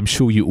 I'm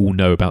sure you all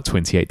know about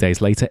 28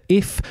 Days Later.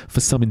 If for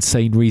some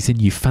insane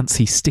reason you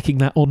fancy sticking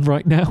that on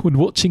right now and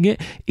watching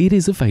it, it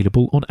is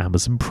available on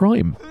Amazon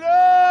Prime.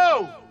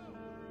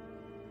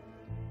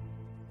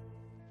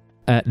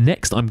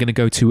 Next, I'm going to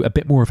go to a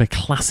bit more of a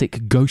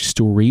classic ghost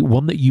story,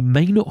 one that you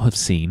may not have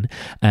seen.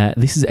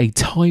 This is a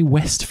Ty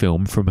West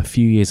film from a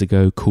few years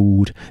ago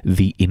called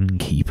The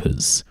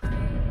Innkeepers.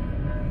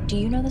 Do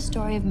you know the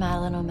story of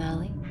Madeline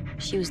O'Malley?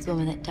 She was the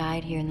woman that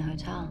died here in the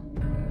hotel.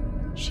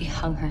 She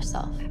hung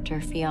herself after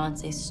her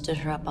fiancé stood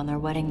her up on their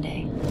wedding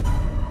day.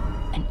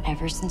 And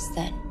ever since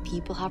then,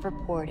 people have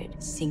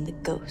reported seeing the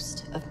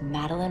ghost of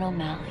Madeline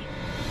O'Malley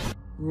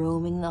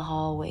roaming the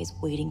hallways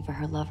waiting for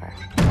her lover.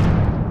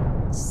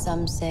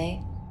 Some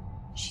say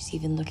she's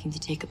even looking to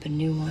take up a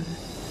new one.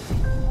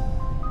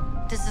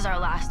 This is our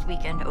last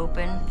weekend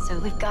open, so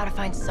we've got to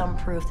find some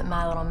proof that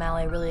Madeline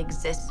O'Malley really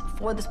exists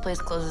before this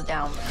place closes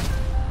down.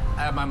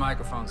 I have my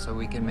microphone so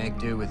we can make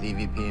do with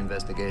EVP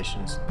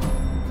investigations.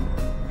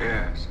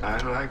 Yes,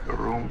 I'd like a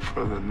room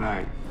for the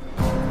night.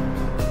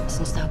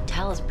 Since the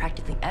hotel is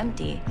practically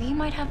empty, we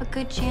might have a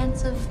good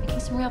chance of making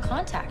some real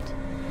contact.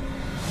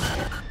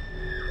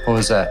 What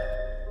was that?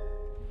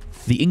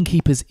 The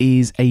Innkeepers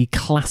is a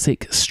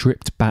classic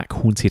stripped-back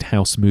haunted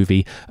house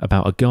movie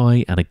about a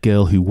guy and a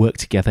girl who work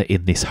together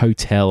in this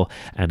hotel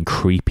and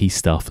creepy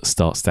stuff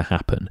starts to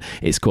happen.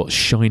 It's got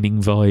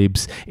Shining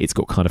vibes, it's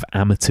got kind of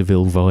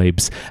Amityville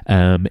vibes,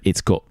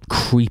 it's got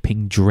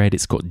creeping dread,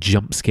 it's got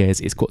jump scares,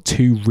 it's got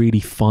two really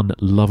fun,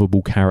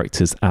 lovable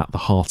characters at the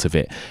heart of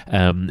it.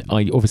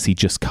 I obviously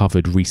just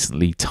covered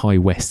recently Ty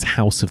West's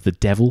House of the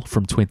Devil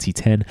from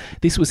 2010.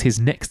 This was his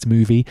next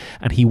movie,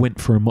 and he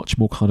went for a much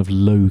more kind of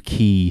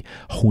low-key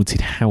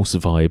haunted house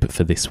vibe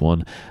for this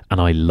one, and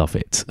I love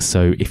it.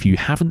 So if you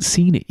haven't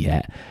seen it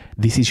yet,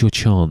 this is your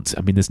chance.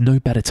 I mean, there's no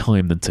better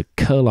time than to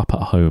curl up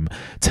at home,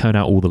 turn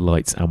out all the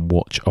lights and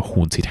watch a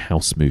haunted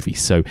house movie.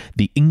 So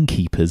The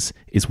Innkeepers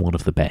is one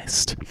of the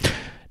best.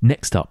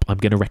 Next up, I'm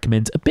going to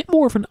recommend a bit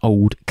more of an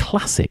old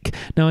classic.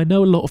 Now, I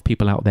know a lot of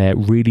people out there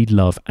really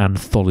love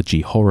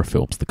anthology horror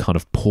films, the kind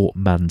of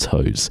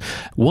portmanteaus.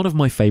 One of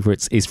my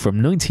favourites is from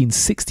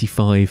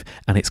 1965,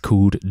 and it's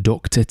called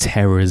Dr.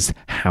 Terror's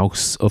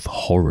House of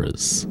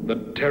Horrors. The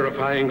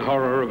terrifying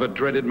horror of a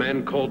dreaded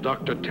man called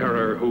Dr.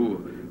 Terror,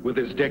 who, with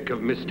his deck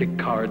of mystic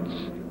cards,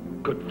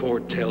 could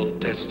foretell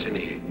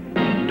destiny.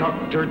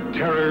 Dr.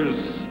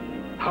 Terror's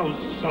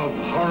House of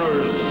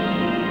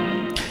Horrors.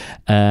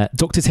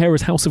 Dr.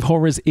 Terror's House of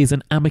Horrors is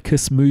an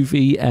Amicus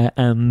movie,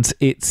 and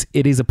it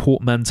is a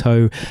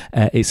portmanteau.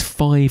 It's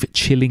 5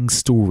 chilling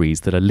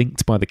stories that are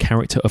linked by the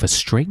character of a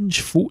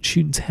strange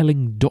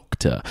fortune-telling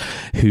doctor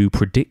who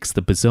predicts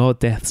the bizarre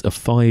deaths of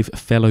 5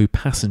 fellow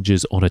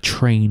passengers on a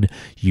train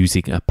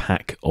using a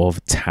pack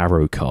of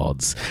tarot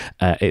cards.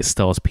 It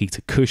stars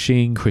Peter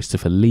Cushing,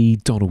 Christopher Lee,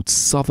 Donald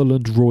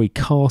Sutherland, Roy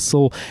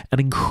Castle, an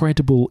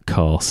incredible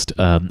cast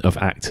of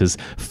actors.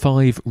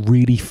 5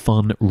 really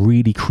fun,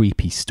 really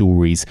creepy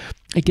stories.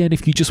 Again,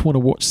 if you just want to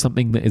watch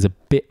something that is a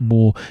bit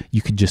more,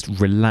 you can just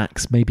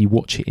relax, maybe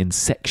watch it in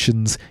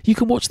sections. You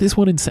can watch this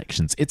one in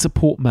sections. It's a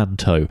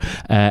portmanteau.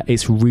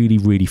 It's really,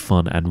 really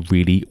fun and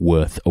really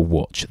worth a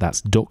watch.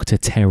 That's Dr.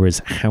 Terror's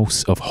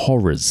House of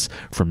Horrors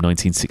from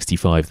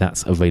 1965.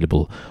 That's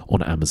available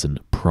on Amazon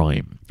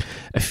Prime.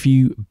 A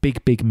few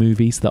big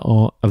movies that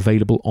are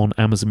available on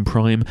Amazon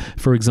Prime.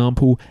 For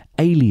example,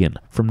 Alien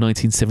from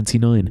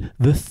 1979,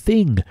 The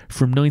Thing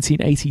from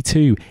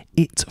 1982,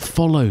 It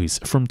Follows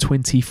from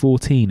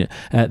 2014.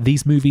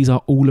 These movies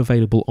are all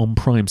available on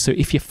Prime, so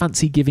if you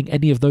fancy giving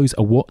any of those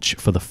a watch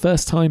for the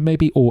first time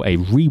maybe, or a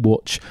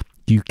rewatch,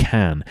 you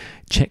can.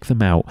 Check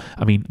them out.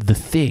 I mean, The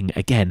Thing,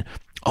 again,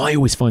 I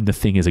always find The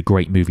Thing is a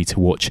great movie to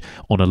watch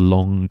on a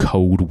long,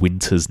 cold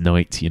winter's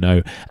night, you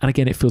know. And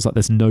again, it feels like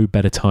there's no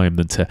better time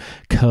than to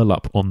curl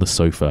up on the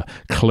sofa,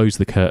 close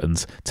the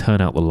curtains,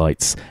 turn out the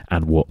lights,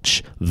 and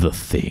watch The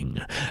Thing.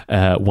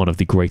 One of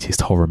the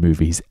greatest horror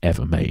movies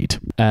ever made.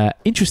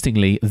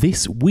 Interestingly,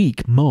 this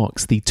week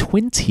marks the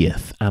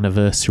 20th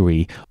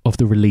anniversary of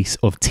the release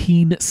of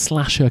teen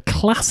slasher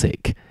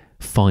classic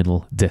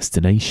Final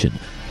Destination.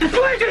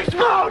 Please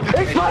explode!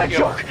 Explode!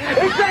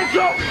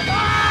 Explode!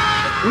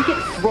 We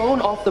get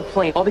thrown off the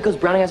plane all because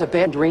Brownie has a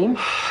bad dream?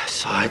 I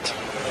saw it.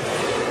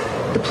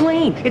 The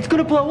plane! It's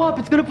gonna blow up!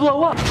 It's gonna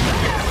blow up!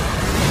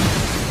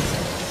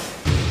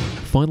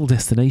 Final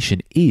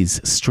Destination is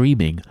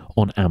streaming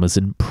on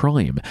Amazon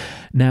Prime.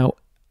 Now,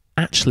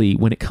 actually,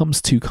 when it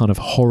comes to kind of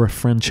horror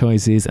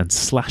franchises and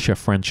slasher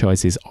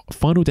franchises,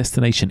 Final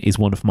Destination is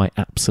one of my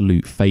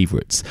absolute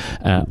favourites.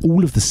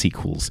 All of the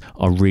sequels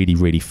are really,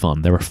 really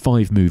fun. There are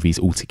 5 movies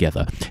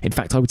altogether. In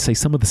fact, I would say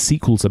some of the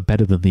sequels are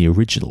better than the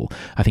original.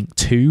 I think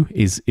 2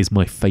 is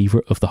my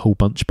favourite of the whole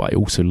bunch, but I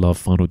also love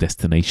Final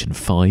Destination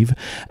 5.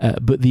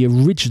 But the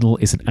original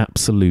is an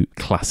absolute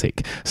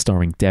classic,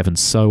 starring Devon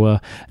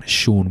Sawa,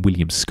 Sean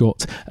William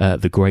Scott,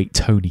 the great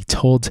Tony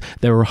Todd.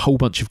 There are a whole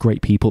bunch of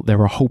great people. There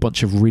are a whole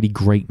bunch of really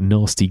great,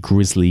 nasty,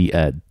 grisly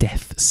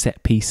death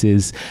set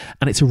pieces,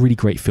 and it's a really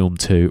great film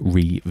to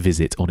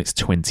revisit on its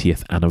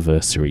 20th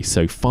anniversary.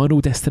 So Final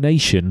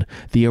Destination,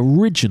 the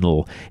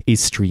original, is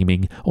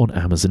streaming on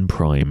Amazon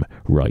Prime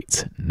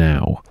right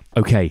now.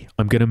 Okay,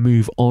 I'm going to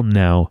move on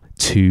now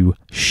to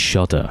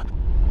Shudder.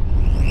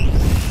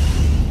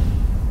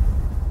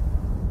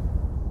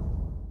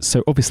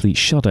 So obviously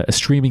Shudder, a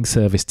streaming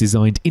service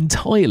designed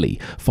entirely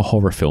for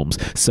horror films.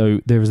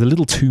 So there is a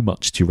little too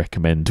much to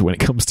recommend when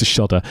it comes to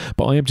Shudder,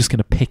 but I am just going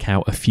to pick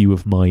out a few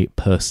of my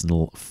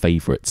personal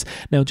favourites.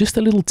 Now, just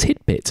a little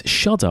tidbit,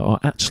 Shudder are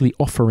actually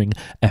offering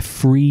a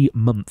free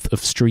month of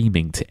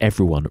streaming to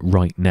everyone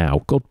right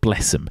now. God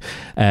bless them.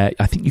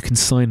 I think you can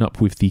sign up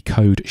with the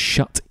code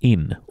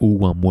SHUTIN, all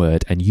one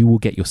word, and you will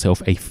get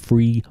yourself a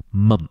free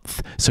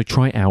month. So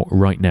try it out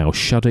right now,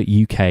 Shudder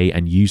UK,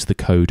 and use the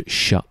code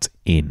SHUTIN.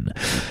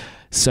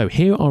 So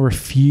here are a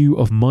few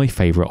of my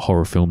favourite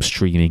horror films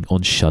streaming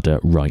on Shudder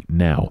right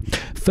now.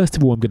 First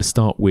of all, I'm going to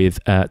start with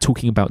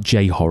talking about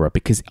J-horror,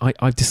 because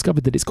I've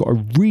discovered that it's got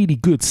a really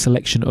good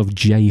selection of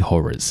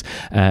J-horrors.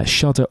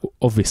 Shudder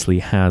obviously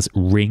has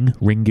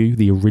Ringu,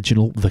 the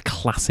original, the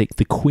classic,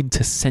 the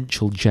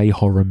quintessential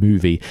J-horror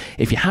movie.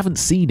 If you haven't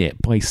seen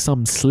it by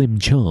some slim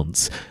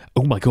chance,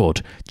 Oh my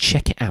god,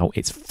 check it out.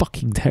 It's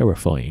fucking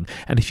terrifying.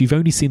 And if you've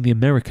only seen the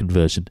American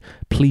version,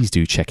 please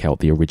do check out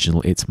the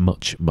original. It's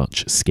much,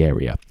 much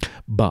scarier.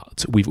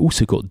 But we've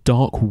also got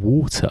Dark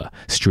Water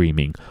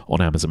streaming on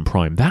Amazon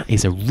Prime. That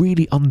is a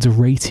really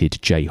underrated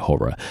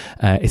J-horror.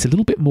 It's a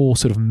little bit more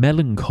sort of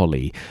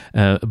melancholy,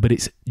 but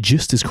it's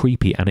just as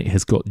creepy, and it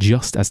has got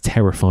just as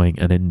terrifying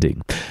an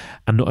ending.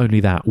 And not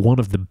only that, one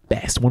of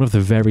the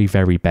very,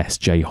 very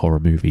best J-horror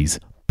movies,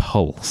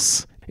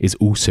 Pulse, is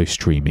also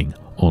streaming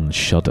on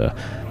Shudder.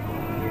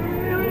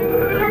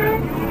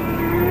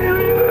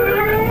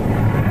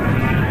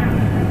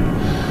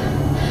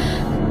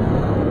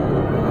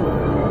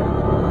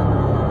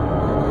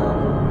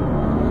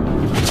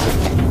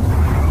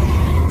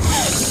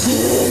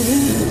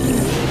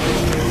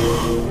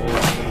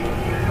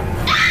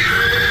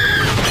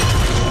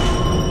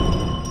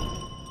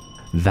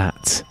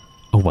 That,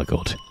 oh my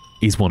god,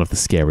 is one of the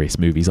scariest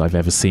movies I've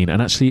ever seen,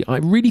 and actually I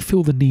really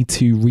feel the need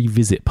to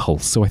revisit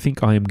Pulse, so I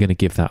think I am going to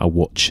give that a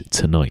watch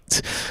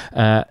tonight.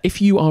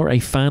 If you are a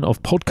fan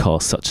of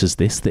podcasts such as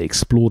this that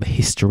explore the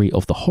history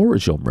of the horror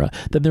genre,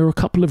 then there are a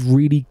couple of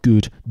really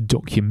good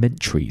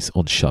documentaries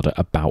on Shudder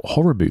about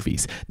horror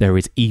movies. There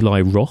is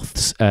Eli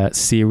Roth's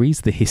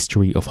series, The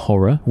History of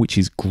Horror, which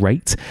is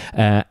great,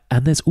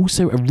 and there's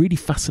also a really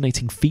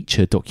fascinating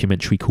feature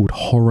documentary called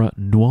Horror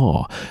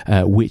Noir,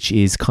 which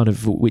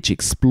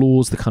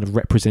explores the kind of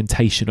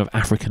representation of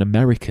African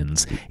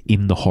Americans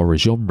in the horror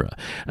genre.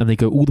 And they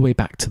go all the way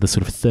back to the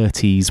sort of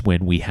 30s,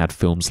 when we had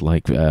films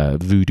like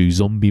voodoo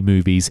zombie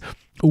movies,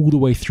 all the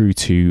way through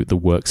to the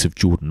works of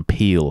Jordan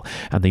Peele,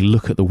 and they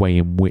look at the way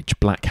in which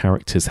black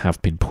characters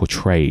have been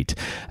portrayed.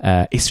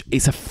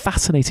 It's a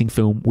fascinating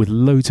film with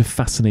loads of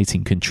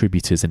fascinating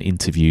contributors and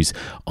interviews.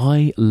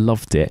 I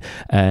loved it.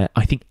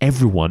 I think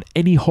everyone,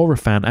 any horror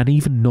fan and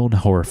even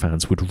non-horror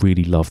fans, would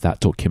really love that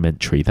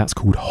documentary. That's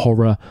called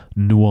Horror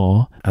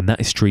Noir, and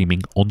that is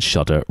streaming on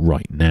Shudder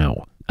right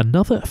now.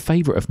 Another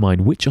favourite of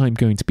mine, which I'm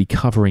going to be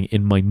covering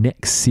in my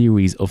next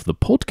series of the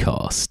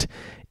podcast,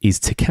 is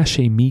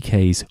Takashi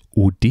Miike's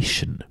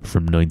Audition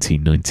from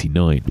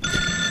 1999.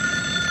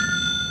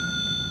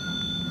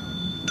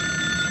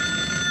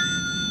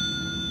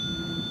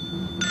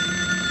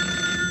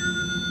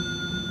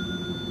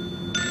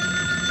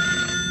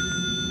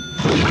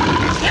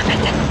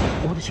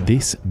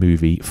 This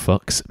movie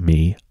fucks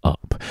me up.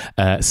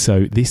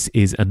 So this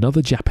is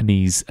another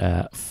Japanese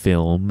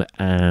film,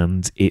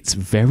 and it's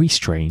very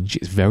strange.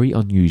 It's very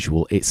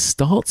unusual. It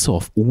starts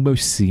off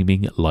almost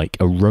seeming like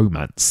a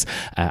romance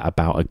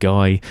about a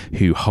guy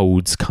who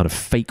holds kind of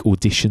fake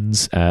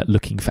auditions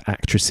looking for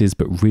actresses,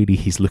 but really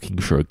he's looking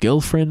for a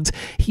girlfriend.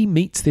 He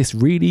meets this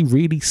really,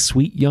 really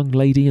sweet young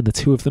lady, and the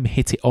two of them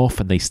hit it off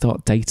and they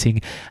start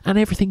dating, and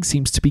everything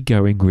seems to be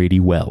going really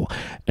well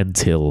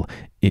until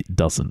it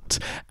doesn't.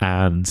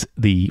 And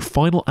the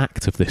final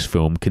act of this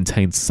film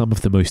contains some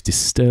of the most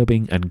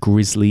disturbing and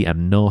grisly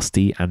and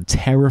nasty and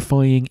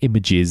terrifying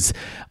images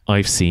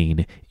I've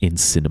seen in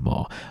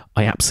cinema.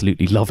 I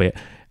absolutely love it.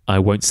 I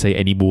won't say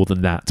any more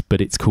than that,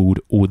 but it's called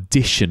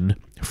Audition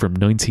from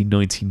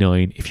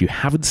 1999. If you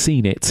haven't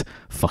seen it,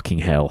 fucking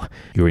hell,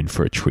 you're in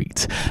for a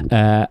treat.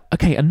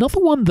 Okay, another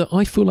one that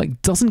I feel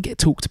like doesn't get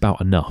talked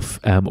about enough,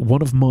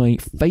 one of my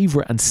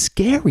favourite and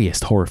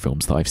scariest horror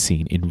films that I've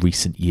seen in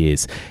recent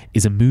years,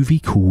 is a movie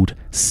called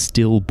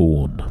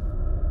Stillborn.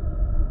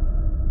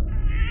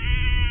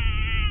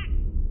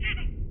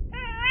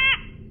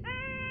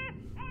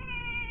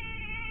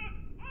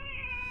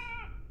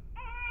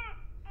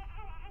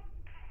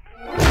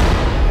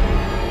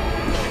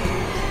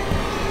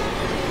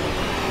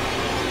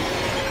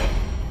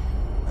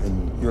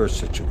 Your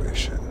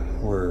situation,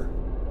 where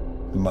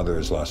the mother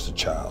has lost a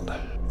child,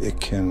 it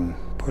can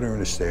put her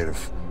in a state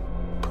of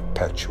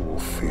perpetual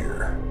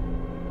fear,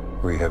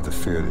 where you have the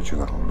fear that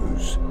you're going to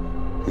lose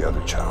the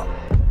other child.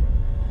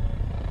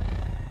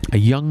 A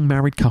young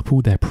married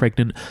couple, they're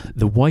pregnant.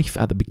 The wife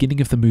at the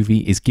beginning of the movie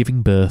is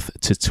giving birth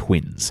to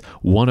twins.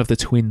 One of the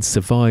twins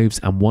survives,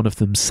 and one of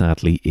them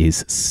sadly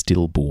is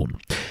stillborn.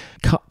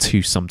 Cut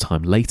to some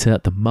time later,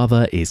 the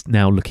mother is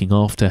now looking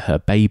after her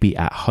baby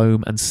at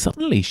home, and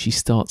suddenly she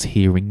starts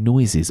hearing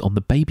noises on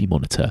the baby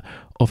monitor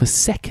of a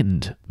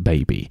second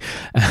baby.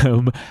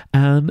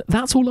 And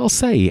that's all I'll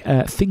say.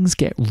 Things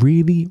get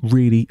really,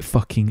 really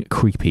fucking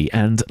creepy.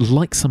 And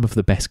like some of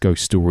the best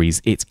ghost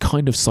stories, it's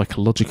kind of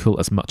psychological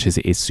as much as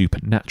it is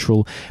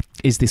supernatural.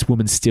 Is this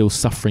woman still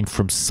suffering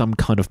from some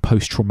kind of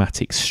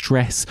post-traumatic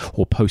stress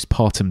or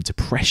postpartum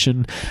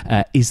depression?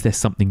 Is there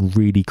something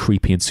really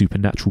creepy and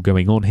supernatural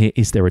going on here?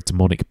 Is there a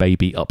demonic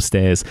baby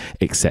upstairs,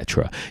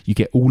 etc.? You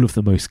get all of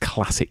the most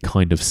classic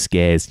kind of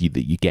scares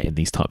that you get in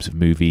these types of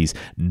movies.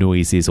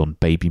 Noises on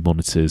baby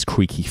monitors,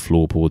 creaky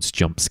floorboards,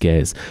 jump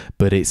scares,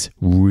 but it's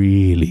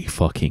really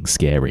fucking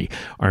scary.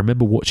 I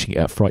remember watching it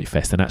at Fright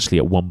Fest and actually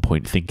at one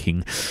point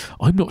thinking,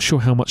 I'm not sure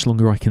how much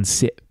longer I can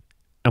sit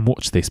and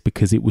watch this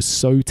because it was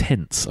so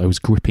tense. I was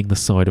gripping the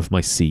side of my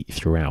seat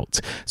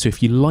throughout. So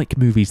if you like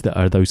movies that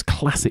are those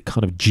classic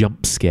kind of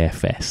jump scare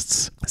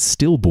fests,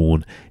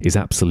 Stillborn is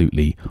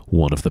absolutely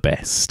one of the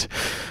best.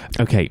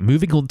 Okay,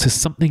 moving on to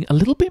something a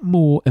little bit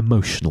more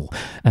emotional.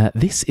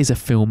 This is a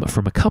film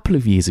from a couple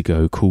of years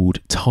ago called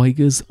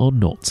Tigers Are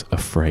Not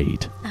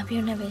Afraid. Había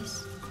una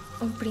vez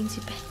un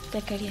príncipe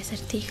que quería ser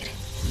tigre.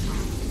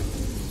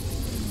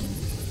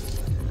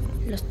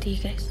 Los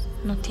tigres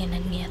no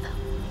tienen miedo.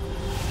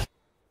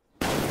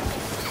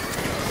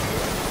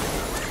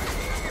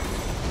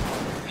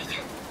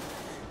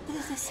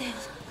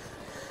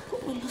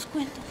 Como en los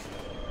cuentos.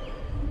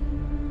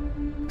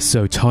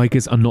 So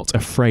Tigers Are Not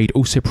Afraid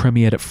also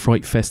premiered at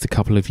Fright Fest a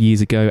couple of years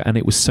ago, and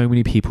it was so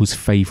many people's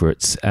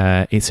favourites.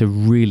 It's a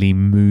really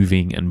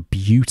moving and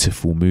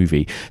beautiful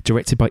movie,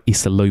 directed by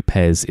Issa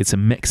Lopez. It's a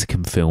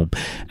Mexican film,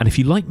 and if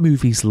you like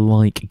movies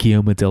like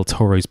Guillermo del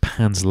Toro's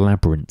Pan's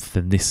Labyrinth,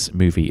 then this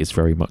movie is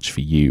very much for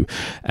you.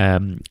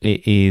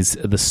 It is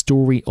the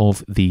story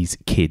of these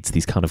kids,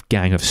 these kind of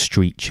gang of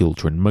street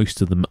children.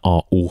 Most of them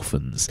are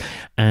orphans,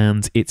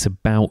 and it's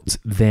about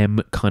them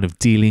kind of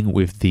dealing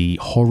with the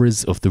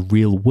horrors of the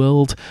real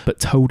world, but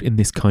told in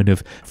this kind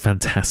of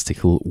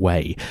fantastical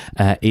way.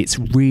 It's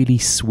really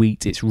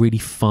sweet, it's really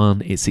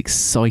fun, it's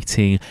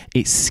exciting,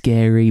 it's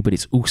scary, but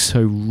it's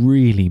also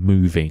really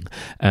moving.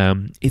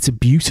 It's a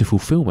beautiful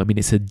film. I mean,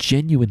 it's a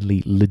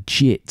genuinely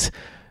legit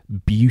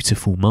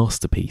beautiful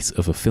masterpiece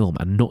of a film,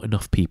 and not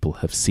enough people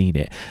have seen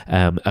it.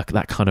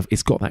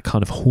 It's got that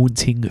kind of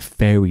haunting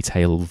fairy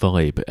tale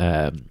vibe.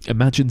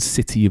 Imagine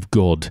City of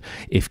God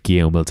if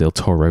Guillermo del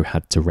Toro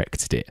had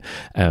directed it.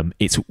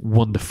 It's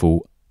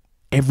wonderful.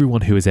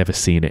 Everyone who has ever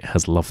seen it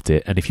has loved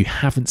it, and if you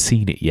haven't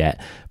seen it yet,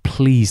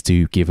 please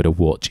do give it a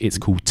watch. It's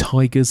called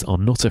Tigers Are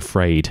Not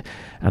Afraid,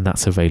 and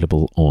that's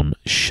available on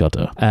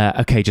Shudder.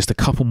 Okay, just a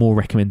couple more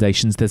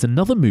recommendations. There's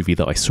another movie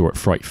that I saw at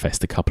Fright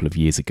Fest a couple of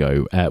years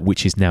ago,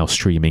 which is now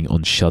streaming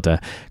on Shudder,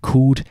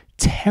 called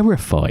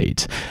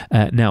Terrified.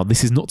 Now,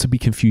 this is not to be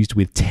confused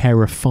with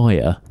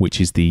Terrifier, which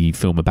is the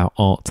film about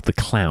Art the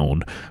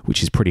Clown,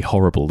 which is pretty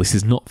horrible. This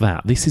is not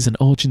that. This is an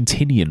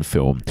Argentinian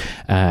film,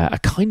 a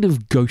kind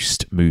of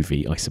ghost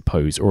movie, I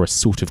suppose, or a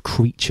sort of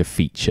creature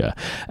feature,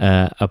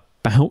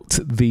 about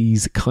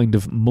these kind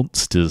of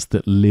monsters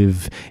that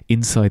live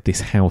inside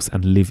this house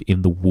and live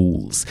in the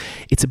walls.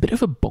 It's a bit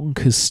of a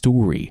bonkers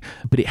story,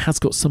 but it has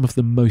got some of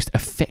the most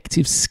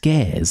effective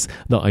scares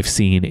that I've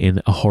seen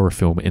in a horror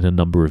film in a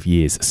number of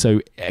years.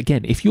 So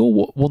again, if you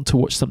want to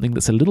watch something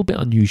that's a little bit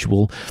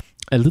unusual,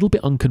 a little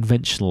bit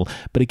unconventional,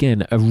 but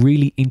again, a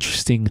really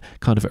interesting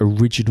kind of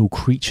original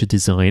creature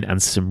design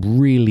and some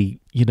really,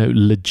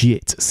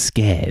 legit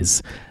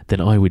scares, then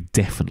I would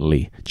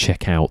definitely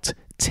check out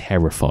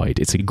Terrified.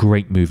 It's a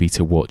great movie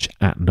to watch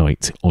at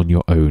night on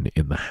your own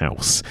in the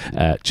house.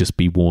 Just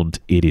be warned,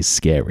 it is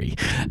scary.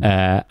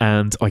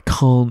 And I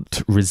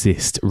can't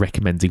resist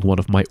recommending one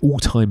of my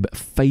all-time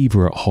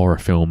favourite horror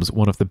films,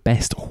 one of the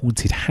best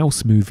haunted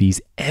house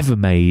movies ever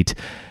made,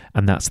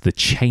 and that's The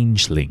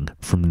Changeling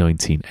from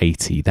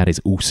 1980. That is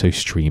also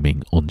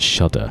streaming on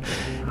Shudder.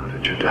 How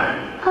did you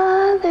die?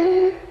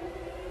 Father,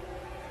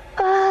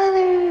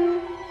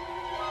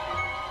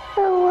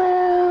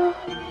 farewell.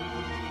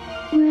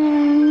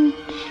 Wrench,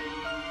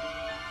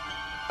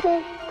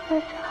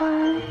 sacred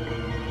heart,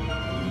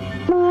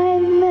 my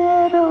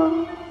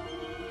metal,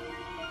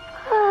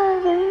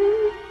 Father,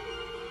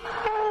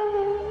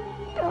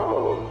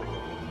 don't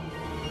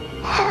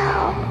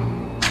help.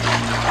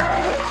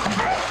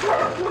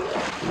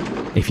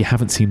 If you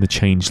haven't seen The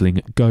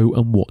Changeling, go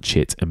and watch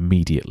it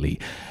immediately.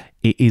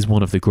 It is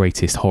one of the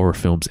greatest horror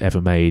films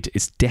ever made.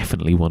 It's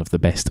definitely one of the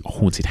best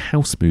haunted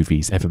house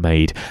movies ever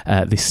made.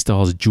 This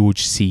stars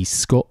George C.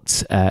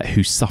 Scott,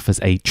 who suffers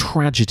a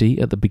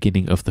tragedy at the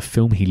beginning of the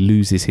film. He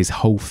loses his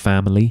whole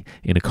family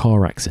in a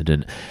car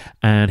accident,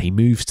 and he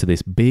moves to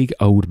this big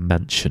old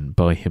mansion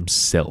by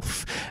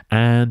himself.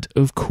 And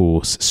of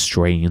course,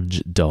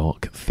 strange,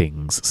 dark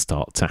things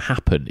start to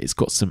happen. It's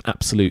got some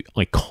absolute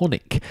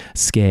iconic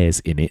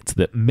scares in it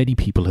that many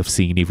people have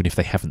seen, even if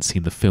they haven't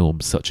seen the film,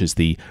 such as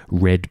the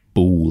red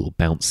ball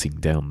bouncing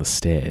down the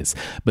stairs.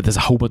 But there's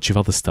a whole bunch of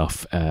other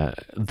stuff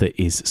that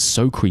is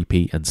so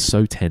creepy and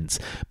so tense,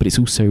 but it's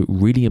also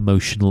really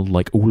emotional,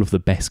 like all of the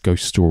best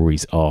ghost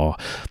stories are.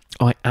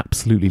 I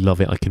absolutely love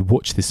it. I could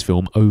watch this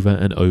film over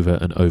and over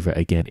and over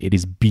again. It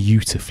is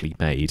beautifully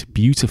made,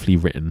 beautifully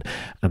written,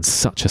 and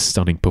such a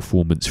stunning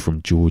performance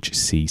from George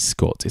C.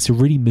 Scott. It's a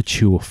really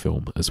mature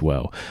film as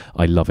well.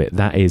 I love it.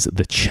 That is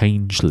The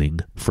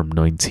Changeling from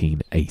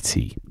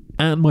 1980.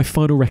 And my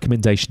final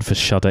recommendation for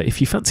Shudder,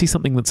 if you fancy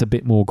something that's a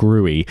bit more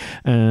gruey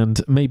and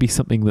maybe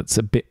something that's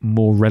a bit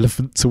more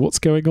relevant to what's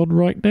going on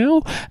right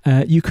now,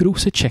 you could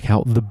also check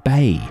out The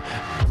Bay.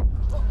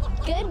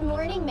 Good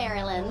morning,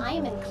 Maryland. I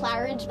am in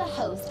Claridge, the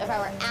host of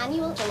our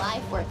annual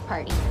July 4th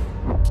party.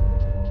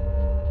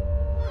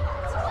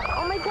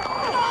 Oh my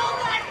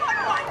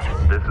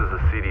God! This is the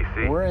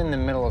CDC. We're in the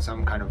middle of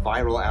some kind of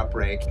viral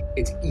outbreak.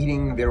 It's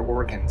eating their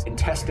organs,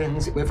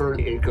 intestines, liver,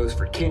 it goes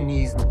for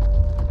kidneys.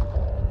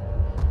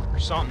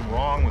 There's something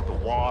wrong with the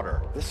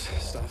water. This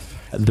stuff.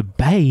 The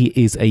Bay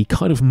is a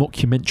kind of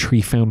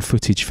mockumentary found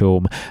footage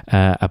film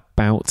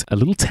about a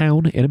little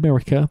town in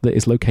America that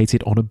is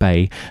located on a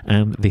bay,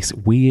 and this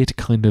weird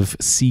kind of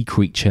sea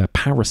creature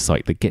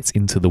parasite that gets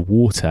into the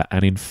water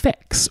and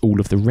infects all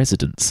of the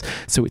residents.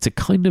 So it's a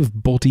kind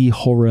of body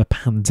horror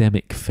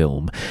pandemic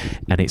film,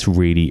 and it's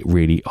really,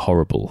 really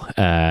horrible.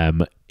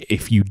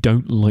 If you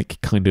don't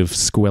like kind of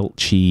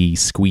squelchy,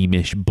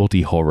 squeamish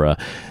body horror,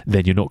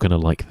 then you're not going to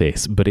like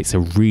this, but it's a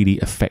really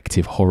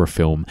effective horror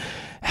film.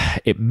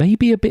 It may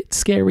be a bit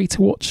scary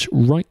to watch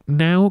right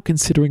now,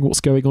 considering what's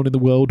going on in the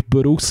world,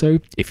 but also,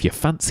 if you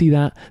fancy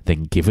that,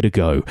 then give it a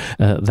go.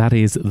 That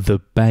is The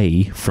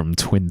Bay from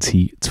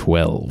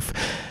 2012.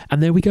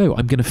 And there we go.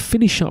 I'm going to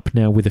finish up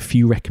now with a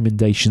few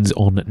recommendations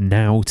on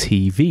Now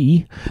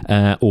TV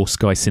or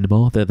Sky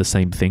Cinema. They're the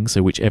same thing,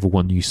 so whichever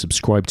one you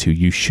subscribe to,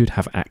 you should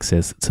have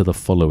access to the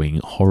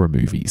following horror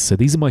movies. So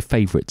these are my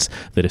favourites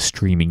that are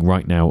streaming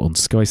right now on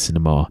Sky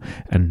Cinema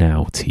and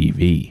Now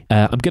TV.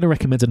 I'm going to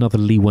recommend another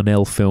Leigh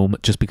Whannell film,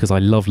 just because I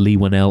love Leigh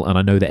Whannell, and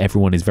I know that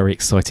everyone is very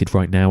excited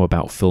right now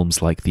about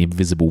films like The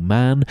Invisible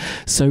Man.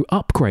 So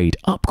Upgrade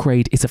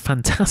is a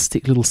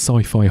fantastic little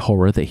sci-fi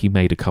horror that he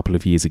made a couple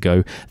of years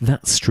ago.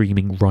 That's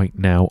streaming right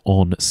now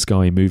on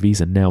Sky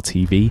Movies and Now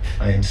TV.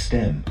 I am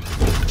STEM,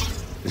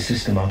 the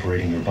system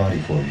operating your body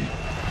for you.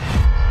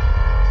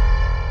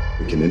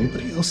 Can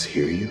anybody else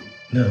hear you?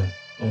 No,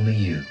 only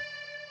you.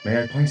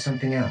 May I point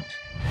something out?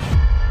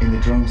 In the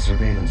drone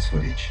surveillance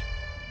footage,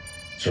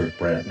 Sir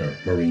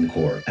Brantner, Marine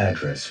Corps,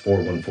 address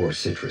 414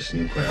 Citrus,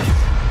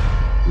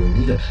 Newground. You'll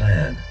need a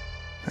plan.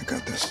 I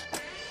got this.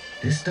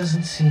 This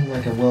doesn't seem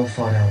like a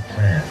well-thought-out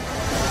plan.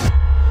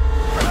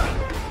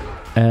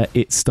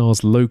 It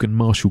stars Logan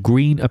Marshall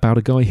Green, about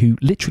a guy who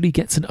literally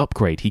gets an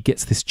upgrade. He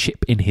gets this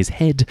chip in his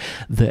head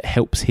that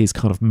helps his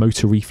kind of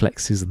motor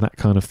reflexes and that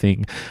kind of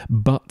thing.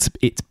 But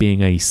it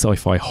being a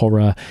sci-fi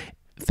horror,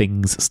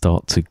 things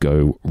start to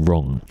go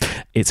wrong.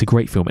 It's a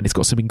great film, and it's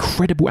got some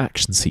incredible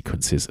action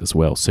sequences as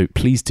well, so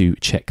please do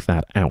check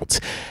that out.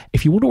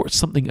 If you want to watch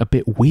something a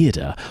bit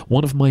weirder,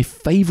 one of my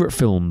favourite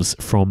films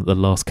from the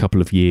last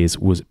couple of years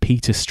was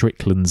Peter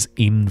Strickland's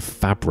In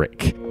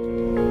Fabric.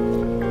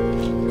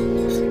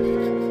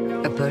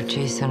 A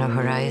purchase on a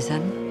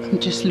horizon? I'm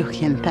just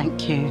looking,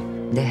 thank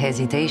you. The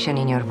hesitation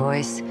in your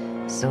voice,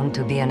 soon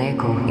to be an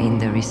echo in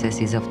the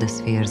recesses of the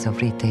spheres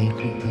of retail.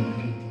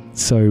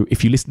 So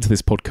if you listen to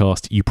this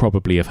podcast, you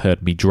probably have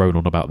heard me drone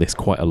on about this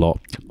quite a lot.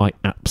 I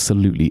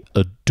absolutely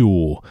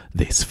adore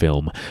this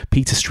film.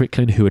 Peter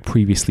Strickland, who had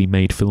previously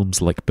made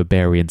films like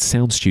Barbarian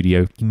Sound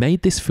Studio,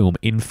 made this film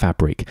In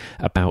Fabric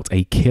about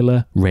a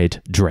killer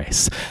red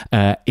dress.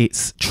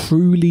 It's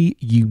truly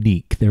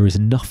unique. There is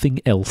nothing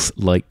else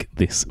like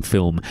this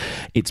film.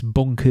 It's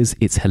bonkers,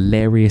 it's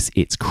hilarious,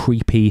 it's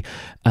creepy,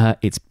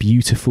 it's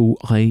beautiful.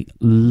 I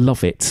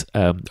love it.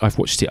 I've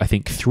watched it, I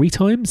think, 3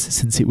 times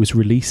since it was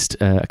released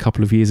a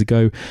couple of years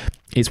ago.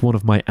 It's one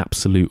of my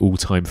absolute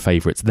all-time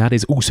favourites. That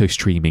is also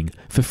streaming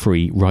for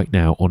free right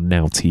now on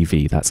Now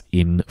TV. That's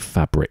In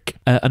Fabric.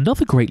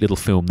 Another great little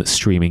film that's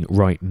streaming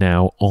right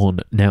now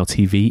on Now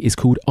TV is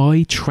called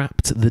I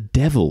Trapped the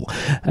Devil.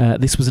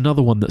 This was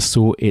another one that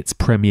saw its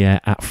premiere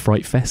at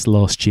Fright Fest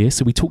last year,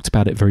 so we talked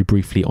about it very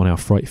briefly on our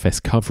Fright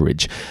Fest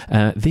coverage.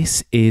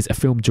 This is a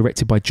film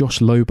directed by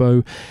Josh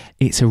Lobo.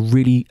 It's a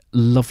really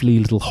lovely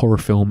little horror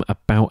film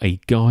about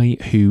a guy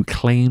who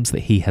claims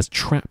that he has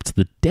trapped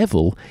the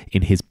devil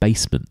in his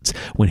basement.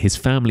 When his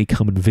family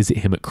come and visit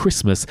him at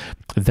Christmas,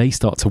 they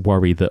start to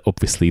worry that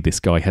obviously this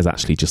guy has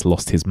actually just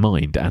lost his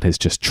mind and has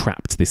just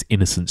trapped this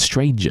innocent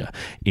stranger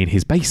in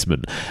his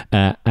basement.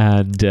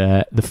 And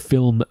the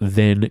film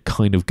then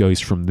kind of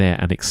goes from there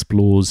and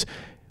explores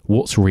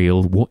what's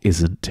real, what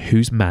isn't,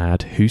 who's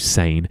mad, who's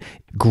sane.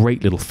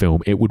 Great little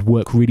film. It would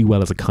work really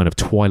well as a kind of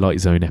Twilight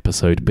Zone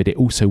episode, but it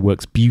also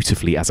works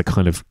beautifully as a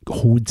kind of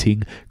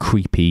haunting,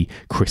 creepy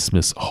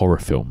Christmas horror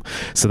film.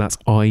 So that's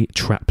I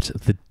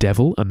Trapped the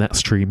Devil, and that's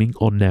streaming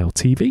on Now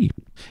TV.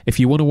 If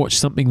you want to watch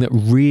something that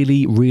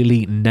really,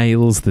 really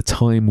nails the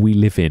time we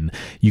live in,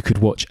 you could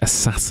watch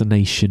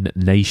Assassination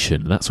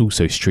Nation. That's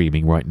also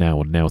streaming right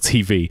now on Now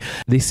TV.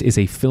 This is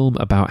a film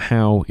about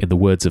how, in the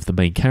words of the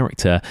main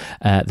character,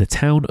 the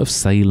town of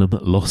Salem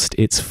lost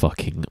its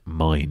fucking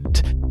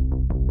mind.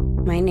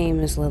 My name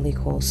is Lily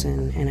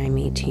Colson, and I'm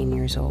 18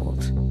 years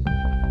old.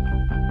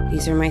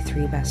 These are my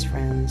 3 best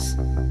friends,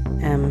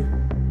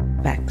 Em,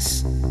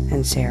 Bex,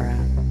 and Sarah.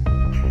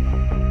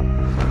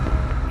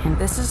 And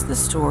this is the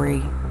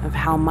story of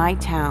how my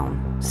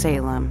town,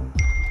 Salem,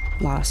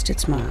 lost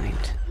its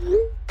mind.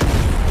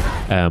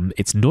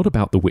 It's not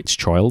about the witch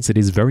trials. It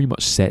is very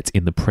much set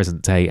in the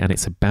present day, and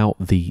it's about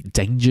the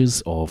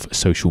dangers of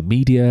social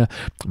media,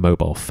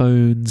 mobile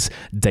phones,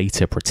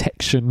 data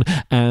protection,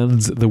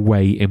 and the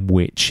way in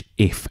which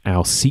if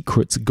our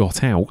secrets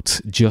got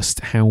out, just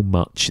how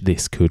much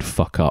this could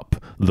fuck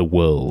up the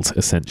world,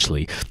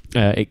 essentially.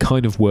 It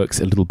kind of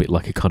works a little bit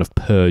like a kind of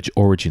Purge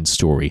origin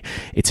story.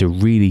 It's a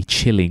really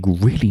chilling,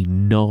 really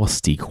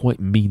nasty, quite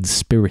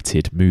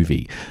mean-spirited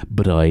movie,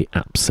 but I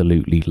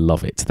absolutely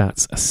love it.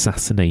 That's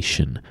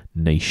Assassination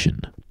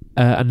Nation.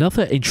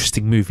 Another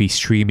interesting movie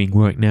streaming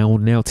right now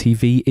on Now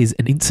TV is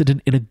An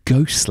Incident in a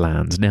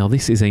Ghostland. Now,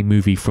 this is a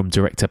movie from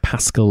director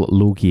Pascal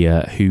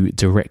Laugier, who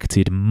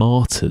directed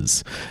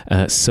Martyrs.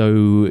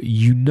 So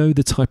you know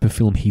the type of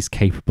film he's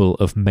capable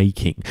of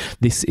making.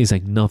 This is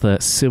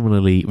another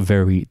similarly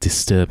very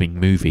disturbing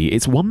movie.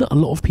 It's one that a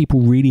lot of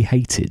people really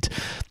hated,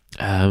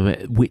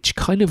 which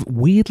kind of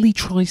weirdly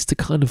tries to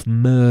kind of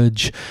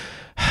merge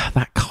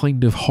that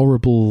kind of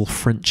horrible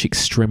French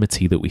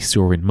extremity that we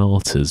saw in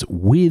Martyrs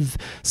with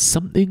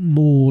something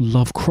more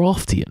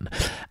Lovecraftian.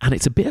 And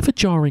it's a bit of a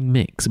jarring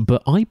mix,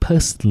 but I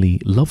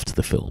personally loved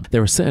the film.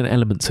 There are certain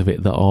elements of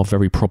it that are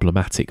very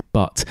problematic,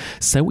 but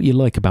say what you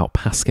like about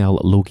Pascal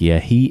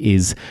Laugier, he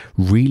is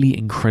really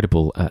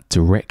incredible at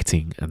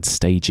directing and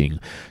staging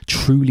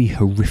truly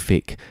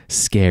horrific,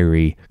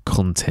 scary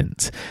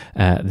content.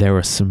 There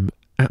are some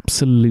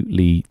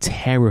absolutely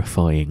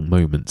terrifying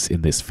moments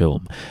in this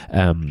film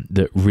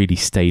that really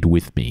stayed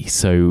with me.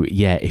 So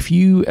yeah, if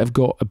you have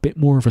got a bit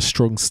more of a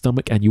strong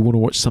stomach and you want to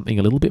watch something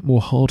a little bit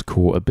more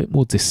hardcore, a bit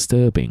more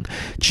disturbing,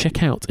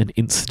 check out An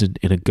Incident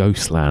in a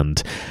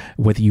Ghostland.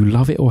 Whether you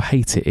love it or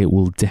hate it, it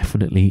will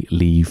definitely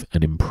leave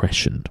an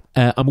impression.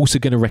 I'm also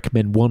going to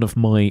recommend one of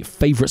my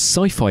favourite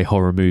sci-fi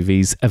horror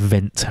movies,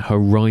 Event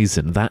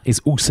Horizon. That is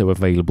also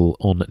available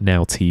on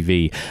Now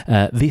TV.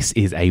 This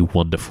is a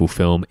wonderful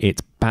film.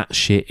 It's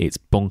batshit, it's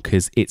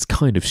bonkers, it's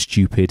kind of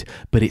stupid,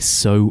 but it's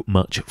so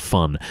much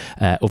fun.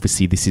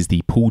 Obviously, this is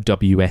the Paul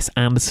W.S.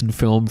 Anderson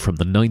film from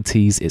the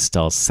 90s. It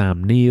stars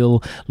Sam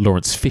Neill,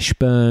 Lawrence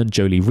Fishburne,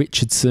 Jolie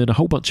Richardson, a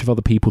whole bunch of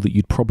other people that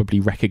you'd probably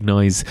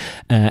recognise.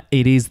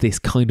 It is this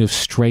kind of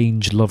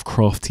strange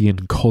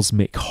Lovecraftian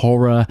cosmic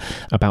horror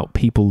about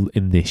people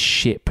in this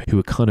ship who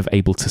are kind of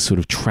able to sort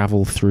of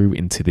travel through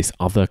into this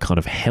other kind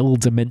of hell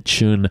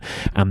dimension,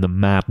 and the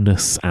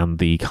madness and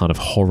the kind of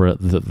horror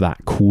that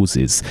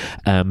causes.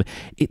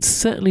 It's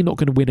certainly not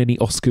going to win any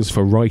Oscars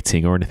for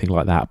writing or anything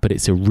like that, but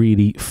it's a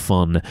really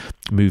fun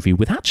movie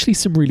with actually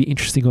some really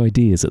interesting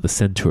ideas at the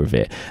centre of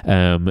it.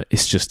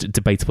 It's just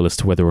debatable as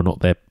to whether or not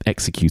they're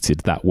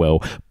executed that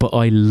well, but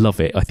I love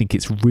it. I think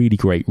it's really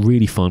great,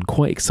 really fun,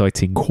 quite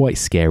exciting, quite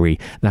scary.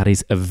 That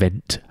is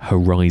Event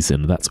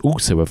Horizon. That's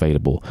also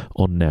available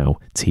on Now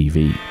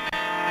TV.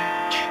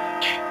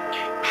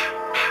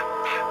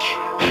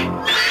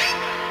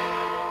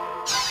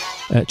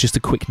 Just a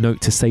quick note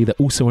to say that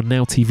also on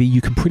Now TV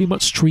you can pretty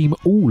much stream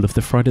all of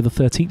the Friday the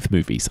 13th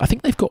movies. I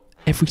think they've got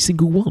every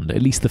single one,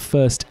 at least the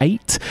first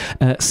 8.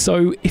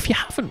 So if you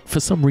haven't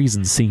for some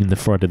reason seen the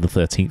Friday the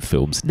 13th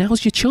films,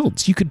 now's your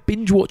chance. You could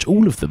binge watch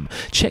all of them.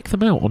 Check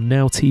them out on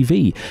Now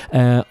TV.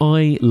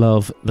 I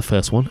love the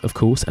first one, of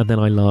course, and then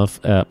I love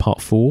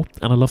part 4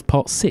 and I love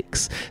part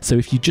 6. So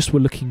if you just were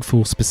looking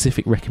for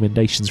specific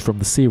recommendations from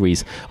the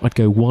series, I'd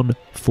go 1,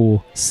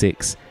 4,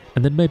 6,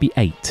 and then maybe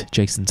 8,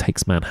 Jason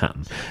Takes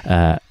Manhattan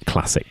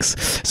classics.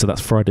 So that's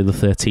Friday the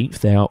 13th.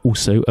 They are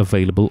also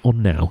available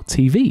on Now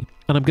TV.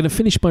 And I'm going to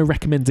finish by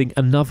recommending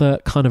another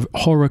kind of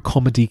horror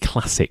comedy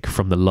classic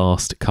from the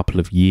last couple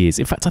of years.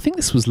 In fact, I think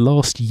this was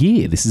last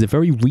year. This is a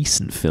very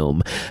recent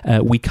film.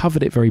 We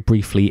covered it very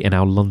briefly in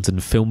our London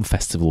Film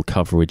Festival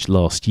coverage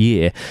last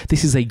year.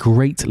 This is a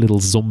great little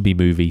zombie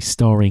movie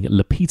starring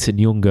Lupita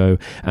Nyong'o,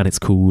 and it's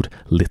called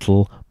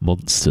Little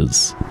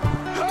Monsters.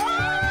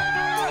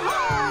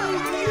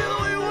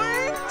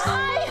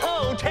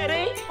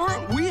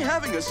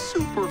 Having a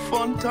super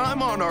fun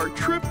time on our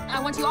trip. I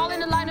want you all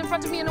in the line in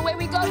front of me and away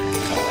we go.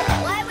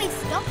 Why are we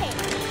stopping?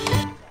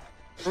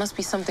 There must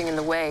be something in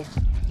the way.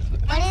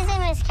 What is it,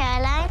 Miss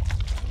Caroline?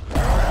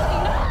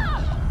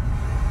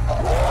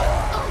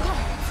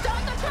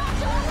 Stop the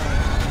tractor!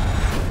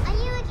 Are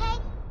you okay?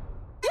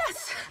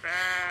 Yes!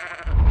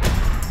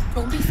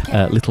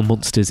 Little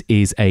Monsters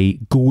is a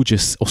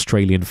gorgeous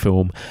Australian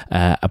film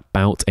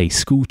about a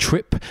school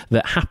trip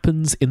that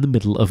happens in the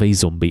middle of a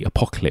zombie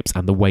apocalypse,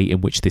 and the way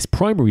in which this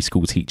primary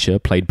school teacher,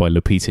 played by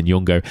Lupita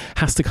Nyong'o,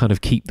 has to kind of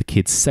keep the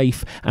kids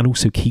safe and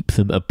also keep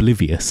them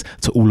oblivious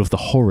to all of the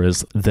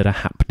horrors that are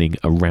happening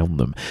around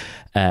them.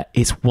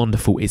 It's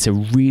wonderful. It's a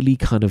really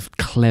kind of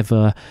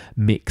clever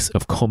mix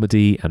of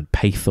comedy and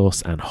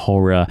pathos and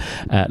horror.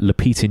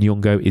 Lupita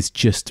Nyong'o is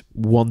just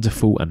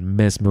wonderful and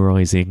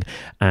mesmerising,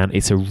 and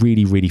it's a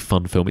really, really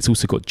fun film. It's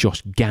also got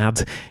Josh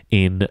Gad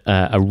in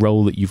a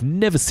role that you've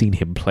never seen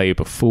him play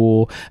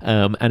before,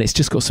 and it's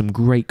just got some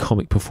great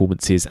comic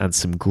performances and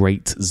some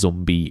great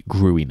zombie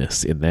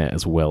grewiness in there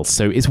as well.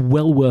 So it's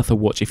well worth a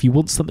watch. If you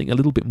want something a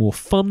little bit more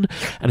fun,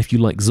 and if you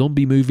like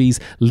zombie movies,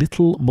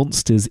 Little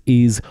Monsters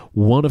is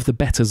one of the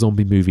better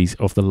zombie movies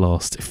of the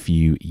last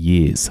few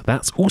years.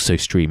 That's also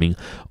streaming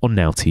on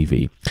Now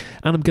TV.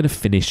 And I'm going to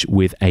finish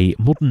with a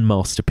modern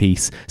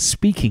masterpiece.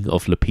 Speaking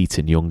of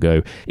Lupita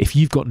Nyong'o, if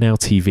you've got Now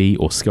TV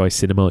or Sky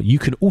Cinema, you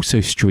can also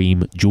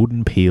stream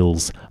Jordan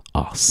Peele's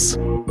Us.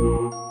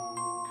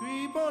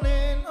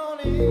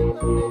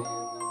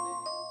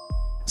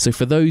 So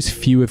for those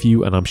few of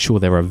you, and I'm sure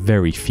there are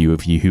very few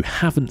of you who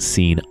haven't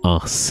seen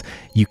Us,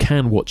 you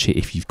can watch it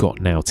if you've got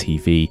Now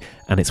TV,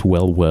 and it's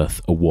well worth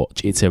a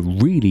watch. It's a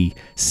really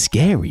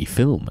scary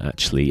film,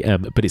 actually,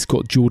 but it's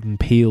got Jordan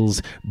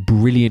Peele's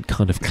brilliant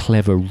kind of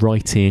clever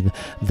writing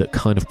that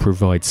kind of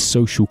provides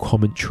social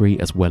commentary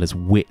as well as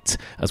wit,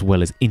 as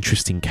well as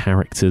interesting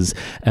characters.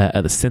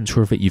 At the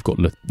centre of it, you've got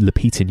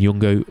Lupita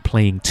Nyong'o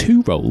playing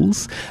two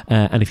roles,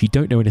 and if you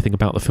don't know anything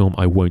about the film,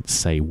 I won't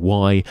say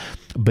why,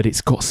 but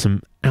it's got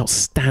some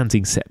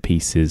outstanding set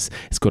pieces.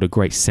 It's got a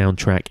great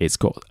soundtrack. It's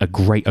got a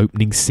great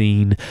opening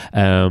scene,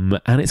 and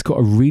it's got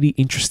a really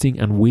interesting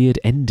and weird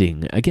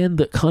ending, again,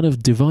 that kind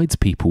of divides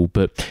people,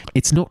 but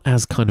it's not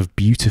as kind of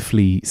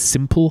beautifully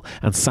simple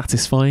and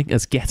satisfying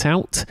as Get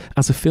Out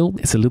as a film.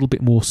 It's a little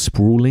bit more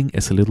sprawling,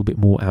 it's a little bit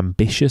more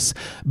ambitious,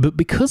 but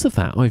because of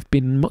that, I've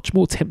been much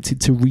more tempted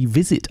to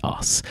revisit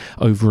Us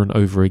over and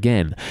over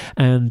again,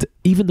 and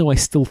even though I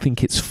still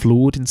think it's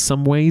flawed in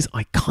some ways,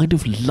 I kind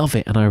of love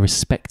it and I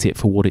respect it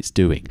for what it's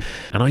doing.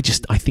 And I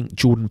think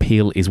Jordan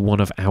Peele is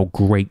one of our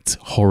great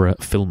horror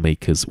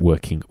filmmakers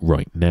working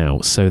right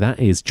now. So that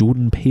is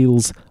Jordan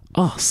Peele's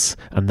Us,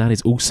 and that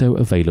is also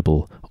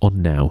available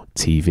on Now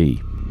TV.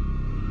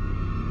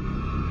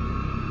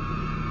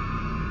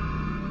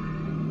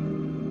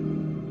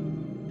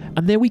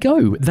 And there we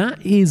go.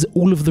 That is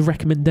all of the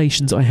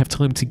recommendations I have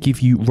time to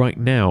give you right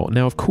now.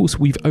 Now, of course,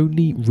 we've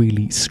only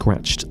really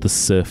scratched the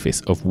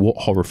surface of what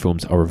horror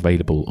films are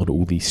available on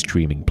all these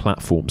streaming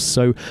platforms.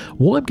 So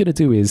what I'm going to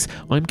do is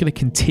I'm going to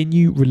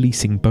continue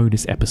releasing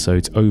bonus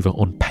episodes over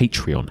on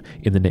Patreon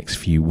in the next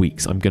few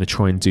weeks. I'm going to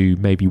try and do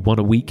maybe one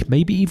a week,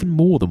 maybe even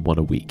more than one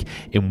a week,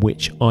 in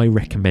which I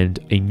recommend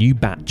a new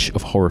batch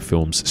of horror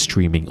films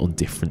streaming on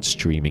different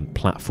streaming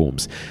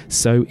platforms.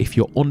 So if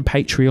you're on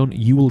Patreon,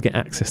 you will get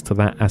access to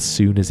that as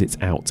soon as it's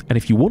out. And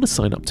if you want to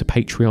sign up to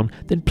Patreon,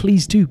 then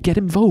please do get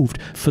involved.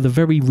 For the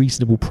very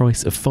reasonable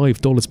price of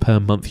 $5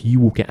 per month, you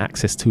will get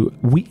access to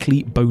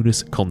weekly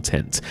bonus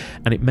content.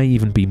 And it may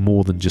even be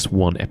more than just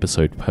one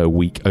episode per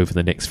week over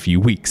the next few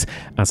weeks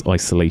as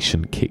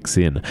isolation kicks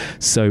in.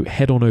 So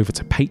head on over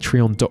to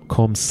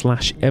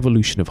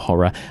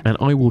patreon.com/evolutionofhorror, and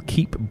I will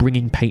keep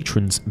bringing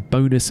patrons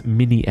bonus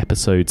mini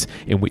episodes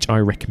in which I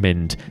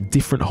recommend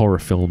different horror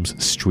films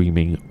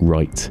streaming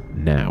right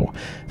now.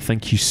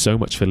 Thank you so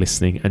much for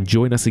listening, and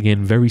join us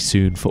again very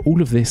soon for all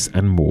of this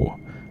and more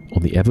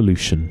on the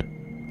evolution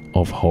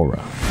of horror.